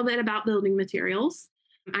little bit about building materials.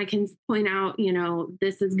 I can point out,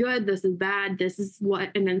 this is good, this is bad, this is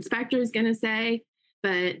what an inspector is going to say.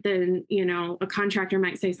 But then, a contractor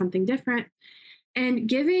might say something different. And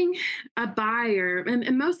giving a buyer,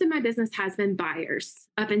 and most of my business has been buyers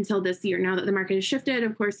up until this year. Now that the market has shifted,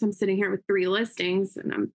 of course, I'm sitting here with 3 listings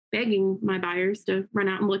and I'm begging my buyers to run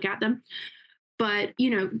out and look at them. But,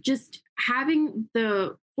 just having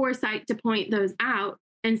the foresight to point those out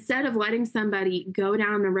instead of letting somebody go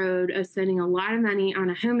down the road of spending a lot of money on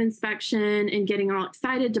a home inspection and getting all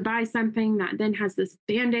excited to buy something that then has this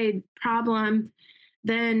Band-Aid problem,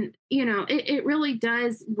 then, it really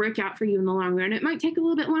does work out for you in the long run. It might take a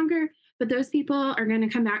little bit longer, but those people are going to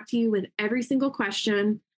come back to you with every single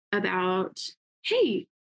question about, hey,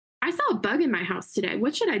 I saw a bug in my house today.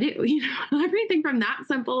 What should I do? Everything from that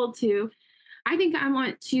simple to, I think I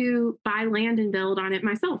want to buy land and build on it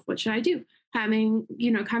myself. What should I do? Having,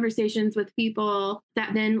 conversations with people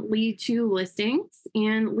that then lead to listings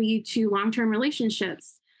and lead to long-term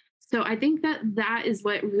relationships. So I think that is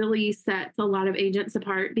what really sets a lot of agents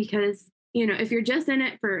apart, because, if you're just in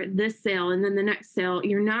it for this sale and then the next sale,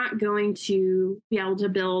 you're not going to be able to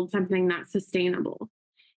build something that's sustainable.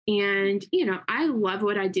 And, I love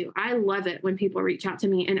what I do. I love it when people reach out to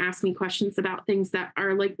me and ask me questions about things that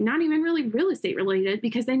are like not even really real estate related,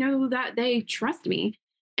 because they know that they trust me.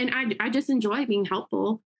 And I just enjoy being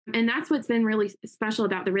helpful. And that's what's been really special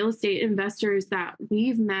about the real estate investors that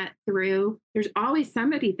we've met through. There's always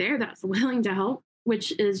somebody there that's willing to help,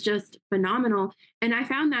 which is just phenomenal. And I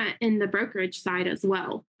found that in the brokerage side as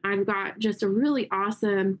well. I've got just a really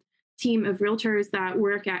awesome team of realtors that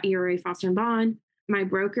work at ERA Foster and Bond. My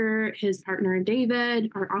broker, his partner,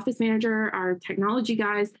 David, our office manager, our technology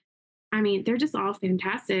guys. I mean, they're just all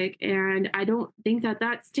fantastic. And I don't think that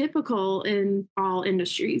that's typical in all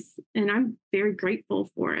industries. And I'm very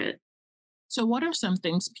grateful for it. So what are some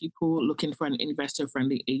things people looking for an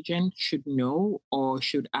investor-friendly agent should know or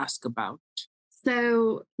should ask about?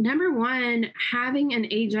 So, number one, having an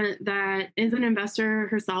agent that is an investor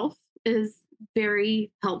herself is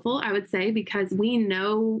very helpful, I would say, because we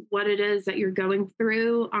know what it is that you're going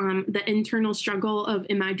through. The internal struggle of,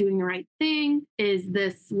 am I doing the right thing? Is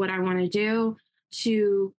this what I want to do?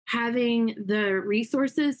 to having the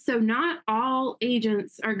resources. So not all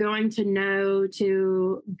agents are going to know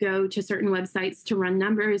to go to certain websites to run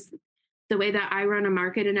numbers. The way that I run a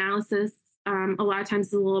market analysis, a lot of times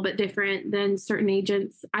is a little bit different than certain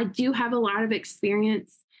agents. I do have a lot of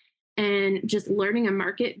experience and just learning a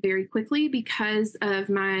market very quickly because of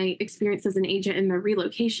my experience as an agent in the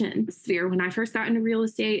relocation sphere. When I first got into real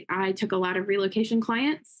estate, I took a lot of relocation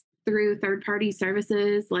clients through third-party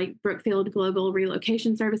services like Brookfield Global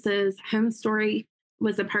Relocation Services. Home Story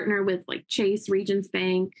was a partner with like Chase, Regions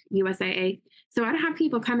Bank, USAA. So I'd have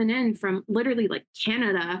people coming in from literally like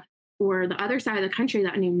Canada or the other side of the country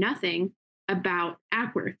that knew nothing about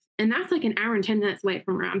Ackworth. And that's like an hour and 10 minutes away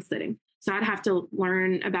from where I'm sitting. So I'd have to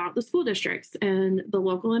learn about the school districts and the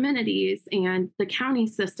local amenities and the county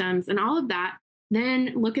systems and all of that.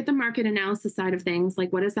 Then look at the market analysis side of things,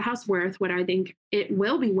 like what is the house worth? What I think it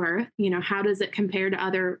will be worth? How does it compare to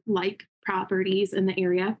other like properties in the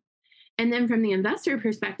area? And then from the investor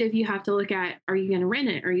perspective, you have to look at, are you going to rent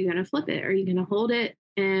it? Are you going to flip it? Are you going to hold it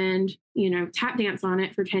and, tap dance on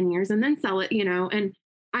it for 10 years and then sell it, and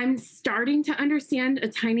I'm starting to understand a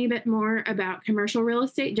tiny bit more about commercial real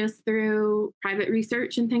estate just through private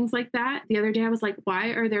research and things like that. The other day, I was like,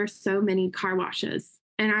 why are there so many car washes?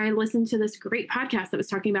 And I listened to this great podcast that was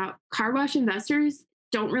talking about car wash investors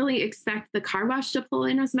don't really expect the car wash to pull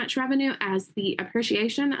in as much revenue as the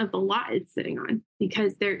appreciation of the lot it's sitting on,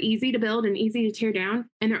 because they're easy to build and easy to tear down.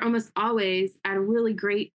 And they're almost always at a really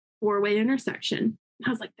great four-way intersection. And I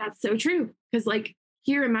was like, that's so true. Because like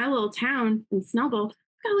here in my little town in Snellville,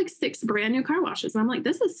 got like 6 brand new car washes. And I'm like,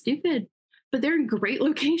 this is stupid, but they're in great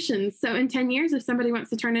locations. So in 10 years, if somebody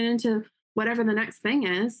wants to turn it into whatever the next thing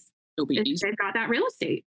is, they've got that real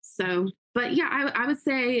estate. So, but yeah, I would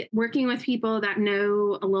say working with people that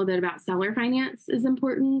know a little bit about seller finance is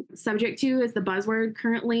important. Subject to is the buzzword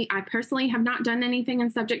currently. I personally have not done anything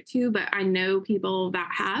in subject to, but I know people that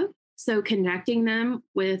have. So connecting them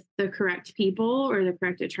with the correct people or the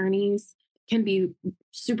correct attorneys can be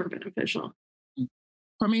super beneficial.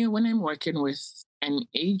 For me, when I'm working with an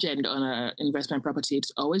agent on an investment property,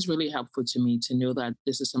 it's always really helpful to me to know that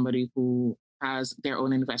this is somebody who has their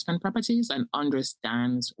own investment properties and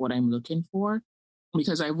understands what I'm looking for.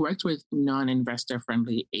 Because I've worked with non-investor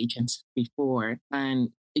friendly agents before and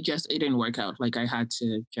it didn't work out. Like I had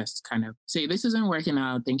to just kind of say, this isn't working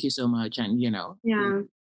out. Thank you so much. And,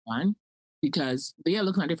 fun. Because they are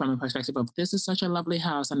looking at it from a perspective of this is such a lovely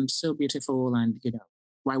house and so beautiful. And,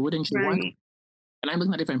 why wouldn't you want it? And I'm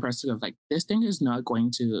looking at a different perspective of like, this thing is not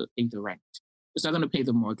going to pay the rent. It's not going to pay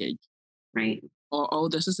the mortgage. Right. Or, oh,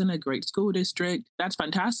 this is in a great school district. That's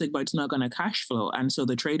fantastic, but it's not going to cash flow. And so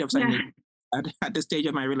the trade-offs I make at this stage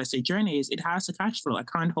of my real estate journey is it has to cash flow. I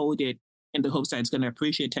can't hold it in the hopes that it's going to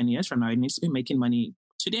appreciate 10 years from now. It needs to be making money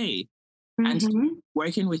today. Mm-hmm. And so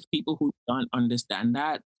working with people who don't understand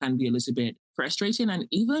that can be a little bit frustrating. And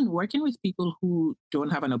even working with people who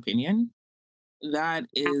don't have an opinion, that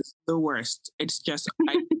is the worst. It's just,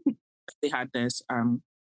 they had this on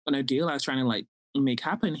a deal I was trying to like make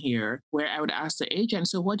happen here where I would ask the agent,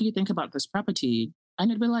 so what do you think about this property? And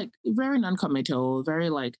it'd be like very non-committal, very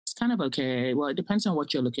like, it's kind of okay. Well, it depends on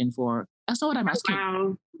what you're looking for. That's not what I'm asking.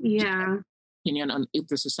 Wow. Yeah. Opinion on if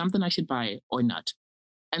this is something I should buy or not.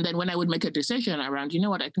 And then when I would make a decision around,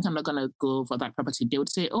 I think I'm not going to go for that property, they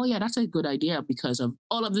would say, oh yeah, that's a good idea because of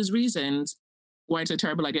all of these reasons why it's a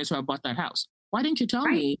terrible idea to have bought that house. Why didn't you tell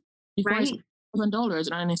me before I spent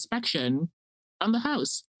 $7 on an inspection on the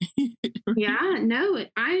house? Yeah, no,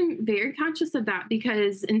 I'm very conscious of that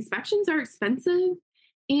because inspections are expensive.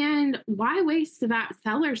 And why waste that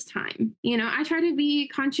seller's time? I try to be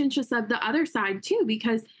conscientious of the other side too,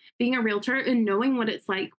 because being a realtor and knowing what it's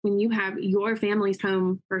like when you have your family's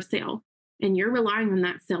home for sale and you're relying on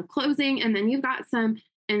that sale closing, and then you've got some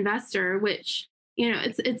investor, which,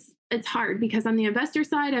 it's hard because on the investor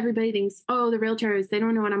side, everybody thinks, oh, the realtors, they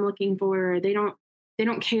don't know what I'm looking for. They don't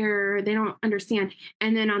care. They don't understand.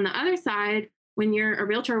 And then on the other side, when you're a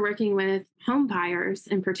realtor working with home buyers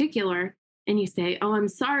in particular, and you say, oh, I'm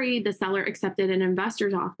sorry, the seller accepted an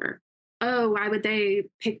investor's offer. Oh, why would they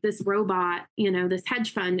pick this robot, this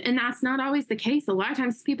hedge fund? And that's not always the case. A lot of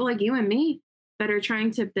times people like you and me that are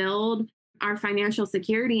trying to build our financial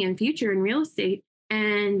security and future in real estate.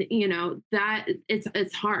 And, that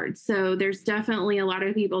it's hard. So there's definitely a lot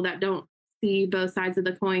of people that don't see both sides of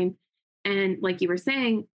the coin. And like you were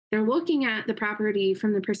saying, they're looking at the property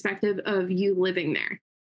from the perspective of you living there,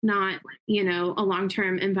 not, a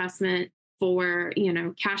long-term investment for,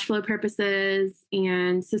 cash flow purposes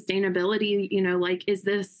and sustainability. Like, is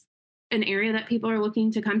this an area that people are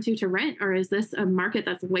looking to come to rent? Or is this a market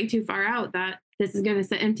that's way too far out that this is going to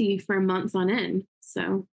sit empty for months on end.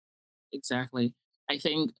 So, Exactly. I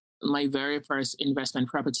think my very first investment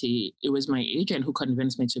property, it was my agent who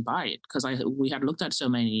convinced me to buy it because we had looked at so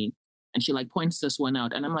many, and she like points this one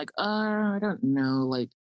out, and I'm like, I don't know, like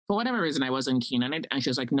for whatever reason I wasn't keen on it, and she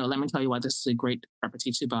was like, no, let me tell you what, this is a great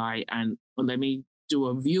property to buy, and let me do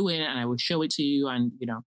a viewing, and I will show it to you, and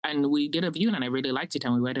and we did a viewing, and I really liked it,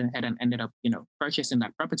 and we went ahead and ended up purchasing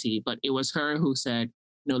that property. But it was her who said,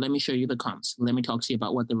 no, let me show you the comps, let me talk to you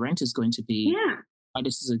about what the rent is going to be, yeah. why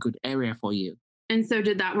this is a good area for you. And so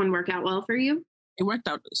did that one work out well for you? It worked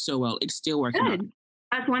out so well. It's still working out. Good.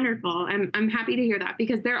 That's wonderful. I'm happy to hear that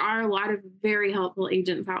because there are a lot of very helpful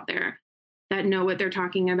agents out there that know what they're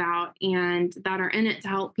talking about and that are in it to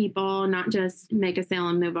help people, not just make a sale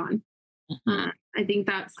and move on. Mm-hmm. I think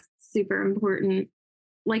that's super important.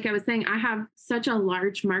 Like I was saying, I have such a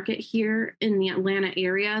large market here in the Atlanta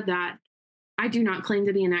area that I do not claim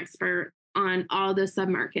to be an expert on all the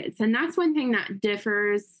submarkets. And that's one thing that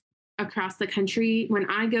differs across the country. When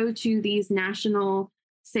I go to these national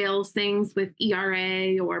sales things with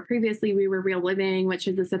ERA, or previously we were Real Living, which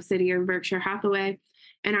is a subsidiary of Berkshire Hathaway,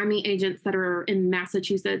 and I meet agents that are in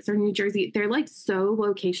Massachusetts or New Jersey, they're like so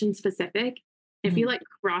location specific. If you like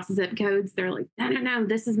cross zip codes, they're like, no,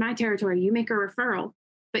 this is my territory. You make a referral.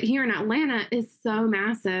 But here in Atlanta is so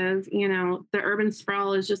massive. The urban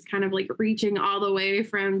sprawl is just kind of like reaching all the way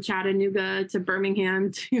from Chattanooga to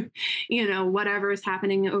Birmingham to, whatever is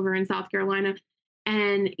happening over in South Carolina.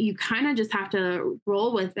 And you kind of just have to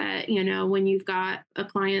roll with it, when you've got a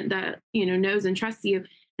client that, knows and trusts you.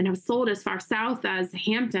 And have sold as far south as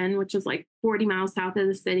Hampton, which is like 40 miles south of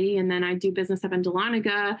the city. And then I do business up in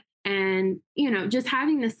Dahlonega. And, just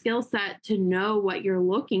having the skill set to know what you're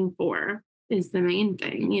looking for is the main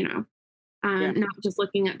thing, not just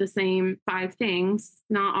looking at the same 5 things,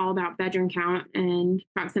 not all about bedroom count and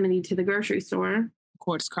proximity to the grocery store.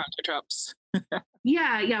 Quartz countertops.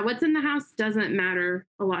 Yeah. What's in the house doesn't matter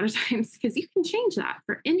a lot of times because you can change that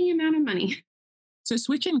for any amount of money. So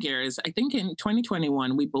switching gears, I think in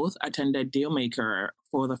 2021, we both attended Dealmaker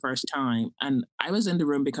for the first time. And I was in the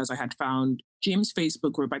room because I had found Jim's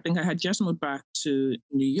Facebook group. I think I had just moved back to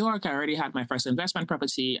New York. I already had my first investment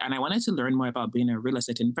property and I wanted to learn more about being a real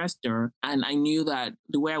estate investor. And I knew that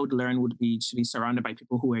the way I would learn would be to be surrounded by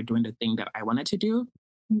people who were doing the thing that I wanted to do.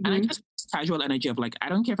 Mm-hmm. And I just casual energy of like, I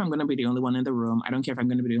don't care if I'm going to be the only one in the room. I don't care if I'm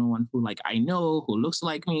going to be the only one who I know, who looks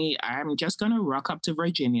like me. I'm just going to rock up to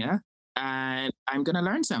Virginia and I'm going to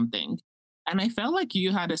learn something. And I felt like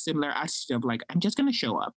you had a similar attitude of I'm just going to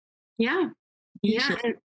show up. Yeah.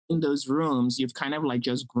 In those rooms, you've kind of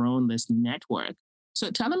just grown this network.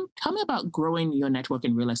 So tell me about growing your network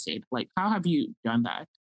in real estate. How have you done that?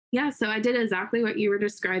 Yeah, so I did exactly what you were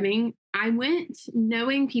describing. I went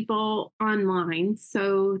knowing people online.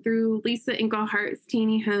 So through Lisa Inglehart's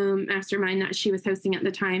Teeny Home Mastermind that she was hosting at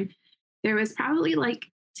the time, there was probably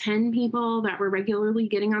 10 people that were regularly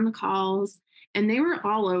getting on the calls, and they were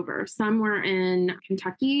all over. Some were in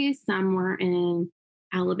Kentucky, some were in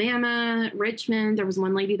Alabama, Richmond. There was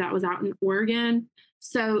one lady that was out in Oregon.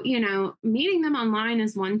 So, meeting them online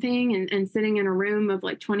is one thing, and sitting in a room of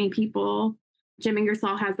 20 people. Jim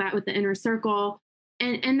Ingersoll has that with the inner circle.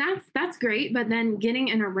 And that's great. But then getting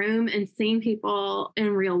in a room and seeing people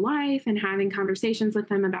in real life and having conversations with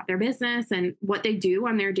them about their business and what they do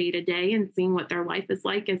on their day to day and seeing what their life is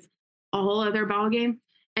like is a whole other ballgame.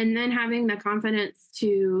 And then having the confidence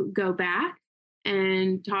to go back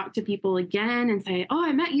and talk to people again and say, oh,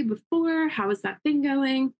 I met you before. How is that thing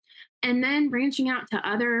going? And then branching out to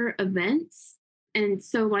other events. And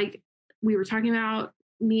so we were talking about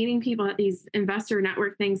meeting people at these investor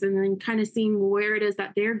network things and then kind of seeing where it is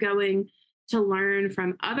that they're going to learn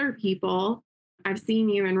from other people. I've seen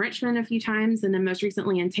you in Richmond a few times and then most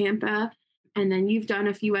recently in Tampa. And then you've done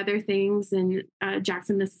a few other things in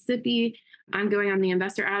Jackson, Mississippi. I'm going on the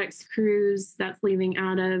Investor Addicts cruise that's leaving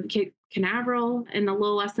out of Cape Canaveral in a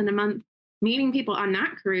little less than a month. Meeting people on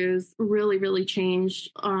that cruise really, really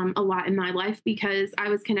changed a lot in my life because I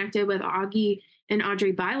was connected with Augie and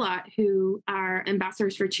Audrey Bylot, who are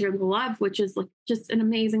ambassadors for Cheer the Love, which is just an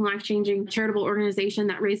amazing, life-changing charitable organization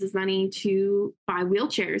that raises money to buy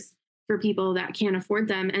wheelchairs for people that can't afford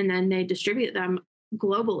them, and then they distribute them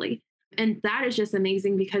globally. And that is just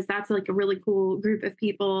amazing because that's a really cool group of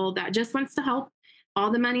people that just wants to help. All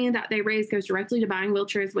the money that they raise goes directly to buying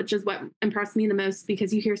wheelchairs, which is what impressed me the most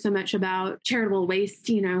because you hear so much about charitable waste,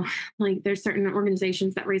 there's certain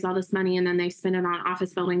organizations that raise all this money and then they spend it on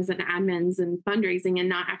office buildings and admins and fundraising and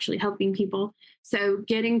not actually helping people. So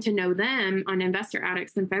getting to know them on Investor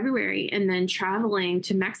Addicts in February and then traveling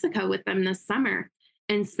to Mexico with them this summer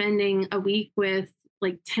and spending a week with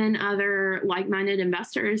like 10 other like-minded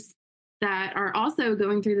investors that are also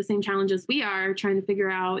going through the same challenges we are, trying to figure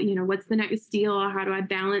out, what's the next deal? How do I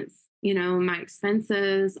balance, my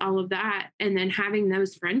expenses, all of that. And then having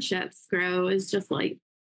those friendships grow is just like,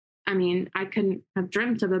 I mean, I couldn't have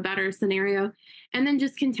dreamt of a better scenario. And then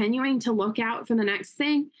just continuing to look out for the next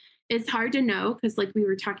thing. It's hard to know because, like we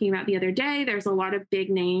were talking about the other day, there's a lot of big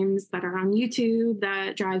names that are on YouTube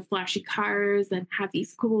that drive flashy cars and have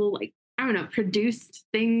these cool, like, I don't know, produced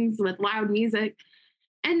things with loud music.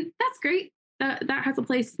 And that's great. That has a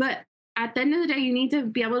place. But at the end of the day, you need to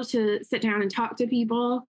be able to sit down and talk to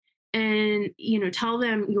people and, tell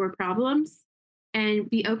them your problems and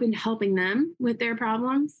be open to helping them with their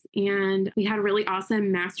problems. And we had a really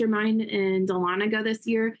awesome mastermind in Dahlonega this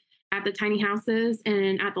year at the tiny houses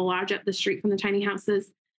and at the lodge up the street from the tiny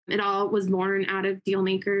houses. It all was born out of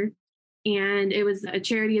Dealmaker. And it was a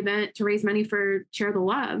charity event to raise money for Share the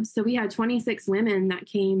Love. So we had 26 women that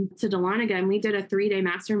came to Dahlonega, and we did a 3-day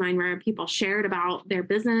mastermind where people shared about their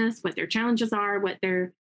business, what their challenges are, what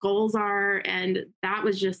their goals are. And that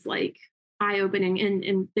was just like eye-opening.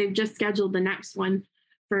 And they've just scheduled the next one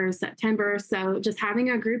for September. So just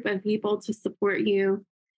having a group of people to support you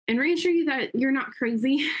and reassure you that you're not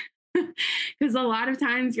crazy. Because a lot of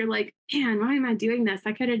times you're like, man, why am I doing this?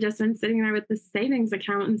 I could have just been sitting there with the savings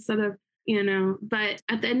account instead of, but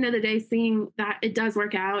at the end of the day, seeing that it does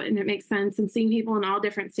work out and it makes sense, and seeing people in all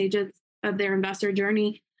different stages of their investor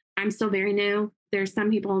journey. I'm still very new. There's some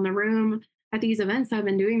people in the room at these events that have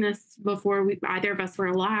been doing this before either of us were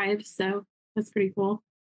alive. So that's pretty cool.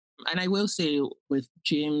 And I will say with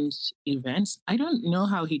Jim's events, I don't know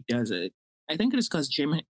how he does it. I think it's because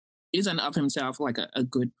Jim isn't of himself like a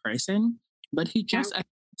good person, but he just attracts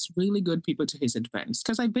really good people to his events.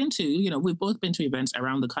 Because I've been to, we've both been to events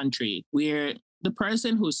around the country where the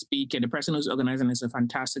person who's speaking, the person who's organizing is a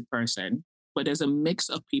fantastic person, but there's a mix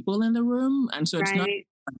of people in the room. And so it's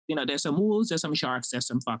not, there's some wolves, there's some sharks, there's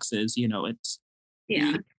some foxes, it's,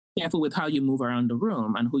 yeah. Be careful with how you move around the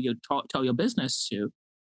room and who you tell your business to.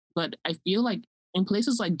 But I feel like in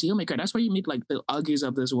places like Dealmaker, that's where you meet like the Uggies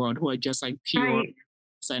of this world who are just like pure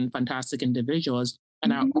and fantastic individuals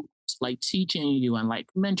and are like teaching you and like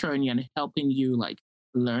mentoring you and helping you like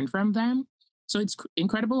learn from them. So it's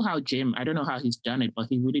incredible how Jim, I don't know how he's done it, but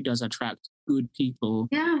he really does attract good people.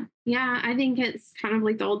 Yeah. I think it's kind of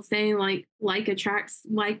like the old saying, like attracts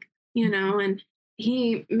like, and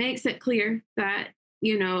he makes it clear that,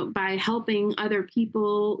 by helping other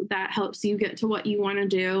people, that helps you get to what you want to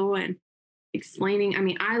do and explaining. I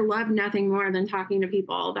mean, I love nothing more than talking to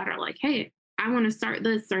people that are like, hey, I want to start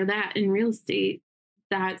this or that in real estate.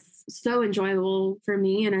 That's so enjoyable for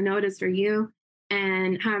me. And I know it is for you.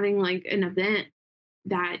 And having like an event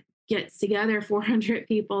that gets together 400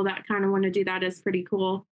 people that kind of want to do that is pretty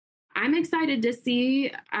cool. I'm excited to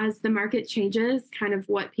see as the market changes kind of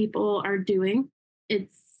what people are doing.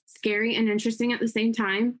 It's scary and interesting at the same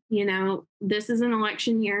time. This is an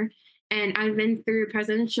election year. And I've been through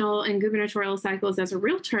presidential and gubernatorial cycles as a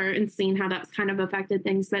realtor and seen how that's kind of affected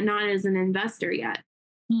things, but not as an investor yet.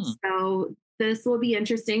 So this will be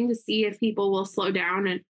interesting to see if people will slow down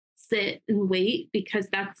and sit and wait, because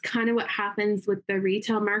that's kind of what happens with the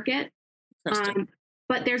retail market.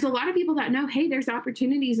 But there's a lot of people that know, hey, there's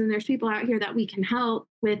opportunities and there's people out here that we can help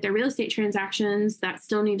with their real estate transactions that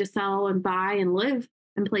still need to sell and buy and live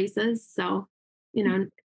in places. So,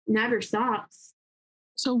 never stops.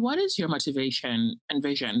 So what is your motivation and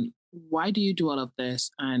vision? Why do you do all of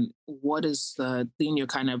this? And what is the thing you're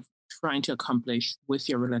kind of trying to accomplish with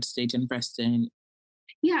your real estate investing?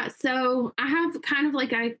 Yeah, so I have kind of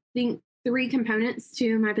like, I think, 3 components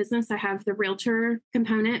to my business. I have the realtor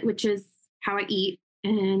component, which is how I eat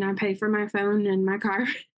and I pay for my phone and my car.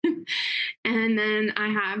 And then I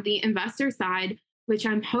have the investor side, which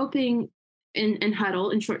I'm hoping in Huddle,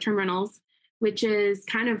 in short-term rentals, which is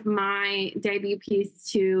kind of my debut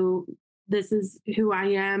piece to, this is who I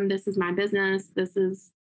am, this is my business, this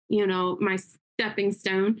is, my stepping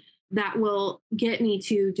stone that will get me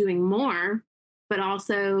to doing more, but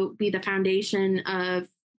also be the foundation of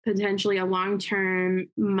potentially a long-term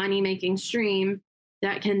money-making stream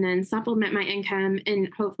that can then supplement my income and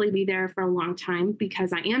hopefully be there for a long time,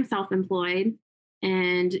 because I am self-employed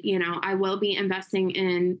and, I will be investing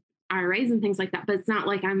in IRAs and things like that. But it's not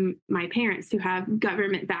like I'm my parents who have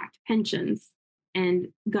government-backed pensions and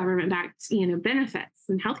government-backed, benefits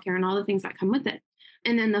and healthcare and all the things that come with it.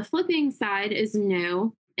 And then the flipping side is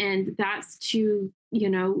new. And that's to,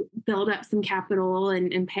 build up some capital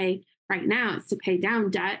and pay. Right now, it's to pay down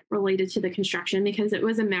debt related to the construction, because it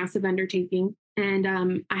was a massive undertaking.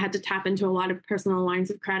 And I had to tap into a lot of personal lines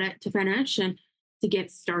of credit to finish. And to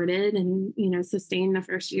get started and, sustain the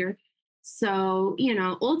first year. So,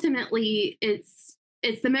 ultimately it's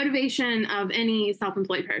the motivation of any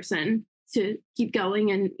self-employed person to keep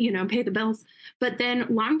going and, pay the bills. But then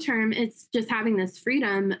long term, it's just having this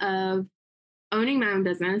freedom of owning my own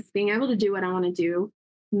business, being able to do what I want to do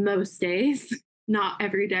most days, not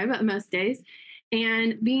every day, but most days,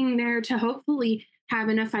 and being there to hopefully have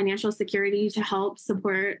enough financial security to help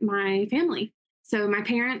support my family. So my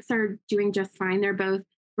parents are doing just fine. They're both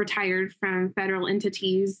retired from federal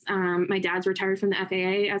entities. My dad's retired from the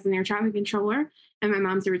FAA as an air traffic controller, and my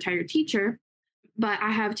mom's a retired teacher. But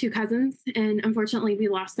I have two cousins, and unfortunately, we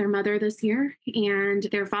lost their mother this year. And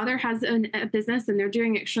their father has a business, and they're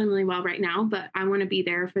doing extremely well right now. But I want to be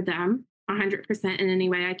there for them 100% in any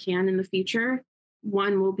way I can in the future.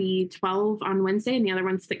 One will be 12 on Wednesday, and the other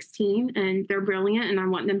one's 16. And they're brilliant, and I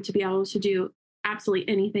want them to be able to do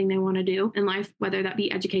absolutely anything they want to do in life, whether that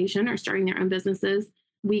be education or starting their own businesses.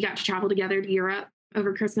 We got to travel together to Europe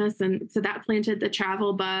over Christmas, and so that planted the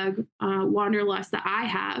travel bug, wanderlust that I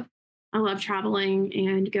have. I love traveling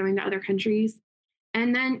and going to other countries.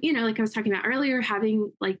 And then, like I was talking about earlier,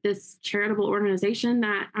 having like this charitable organization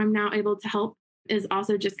that I'm now able to help is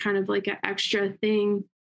also just kind of like an extra thing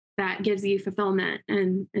that gives you fulfillment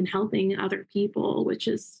and helping other people, which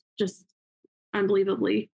is just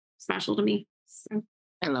unbelievably special to me. So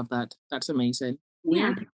I love that. That's amazing. Yeah.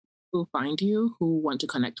 Where do people find you who want to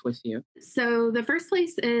connect with you? So the first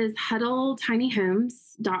place is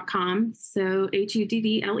huddletinyhomes.com. So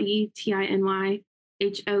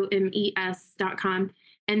HUDDLETINYHOMES.com.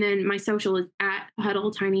 And then my social is at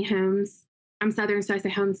Huddle Tiny Homes. I'm Southern, so I say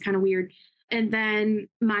homes kind of weird. And then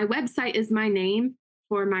my website is my name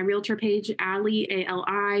for my realtor page, Ali,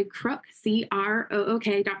 ALI, Crook,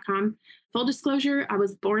 CROOK.com. Full disclosure, I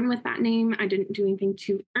was born with that name. I didn't do anything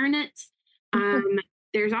to earn it.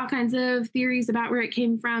 There's all kinds of theories about where it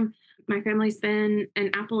came from. My family's been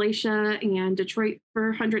in Appalachia and Detroit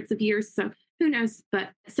for hundreds of years, so who knows? But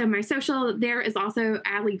so my social there is also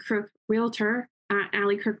Ali Crook Realtor,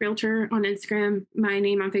 Ali Crook Realtor on Instagram. My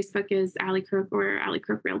name on Facebook is Ali Crook or Ali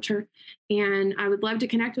Crook Realtor. And I would love to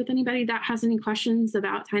connect with anybody that has any questions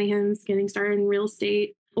about tiny homes, getting started in real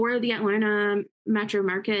estate, or the Atlanta metro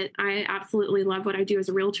market. I absolutely love what I do as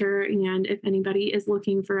a realtor. And if anybody is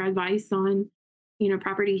looking for advice on,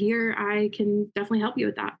 property here, I can definitely help you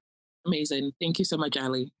with that. Amazing. Thank you so much,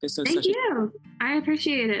 Ali. Thank you. I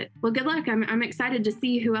appreciate it. Well, good luck. I'm excited to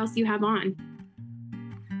see who else you have on.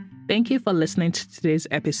 Thank you for listening to today's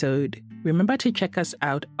episode. Remember to check us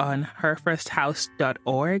out on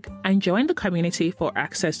herfirsthouse.org and join the community for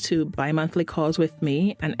access to bi-monthly calls with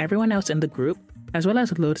me and everyone else in the group, as well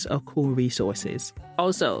as loads of cool resources.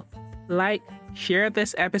 Also, share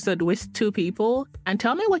this episode with 2 people and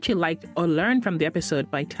tell me what you liked or learned from the episode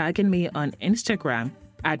by tagging me on Instagram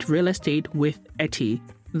at Real Estate with Eti.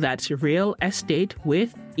 That's Real Estate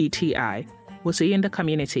with ETI. We'll see you in the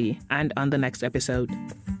community and on the next episode.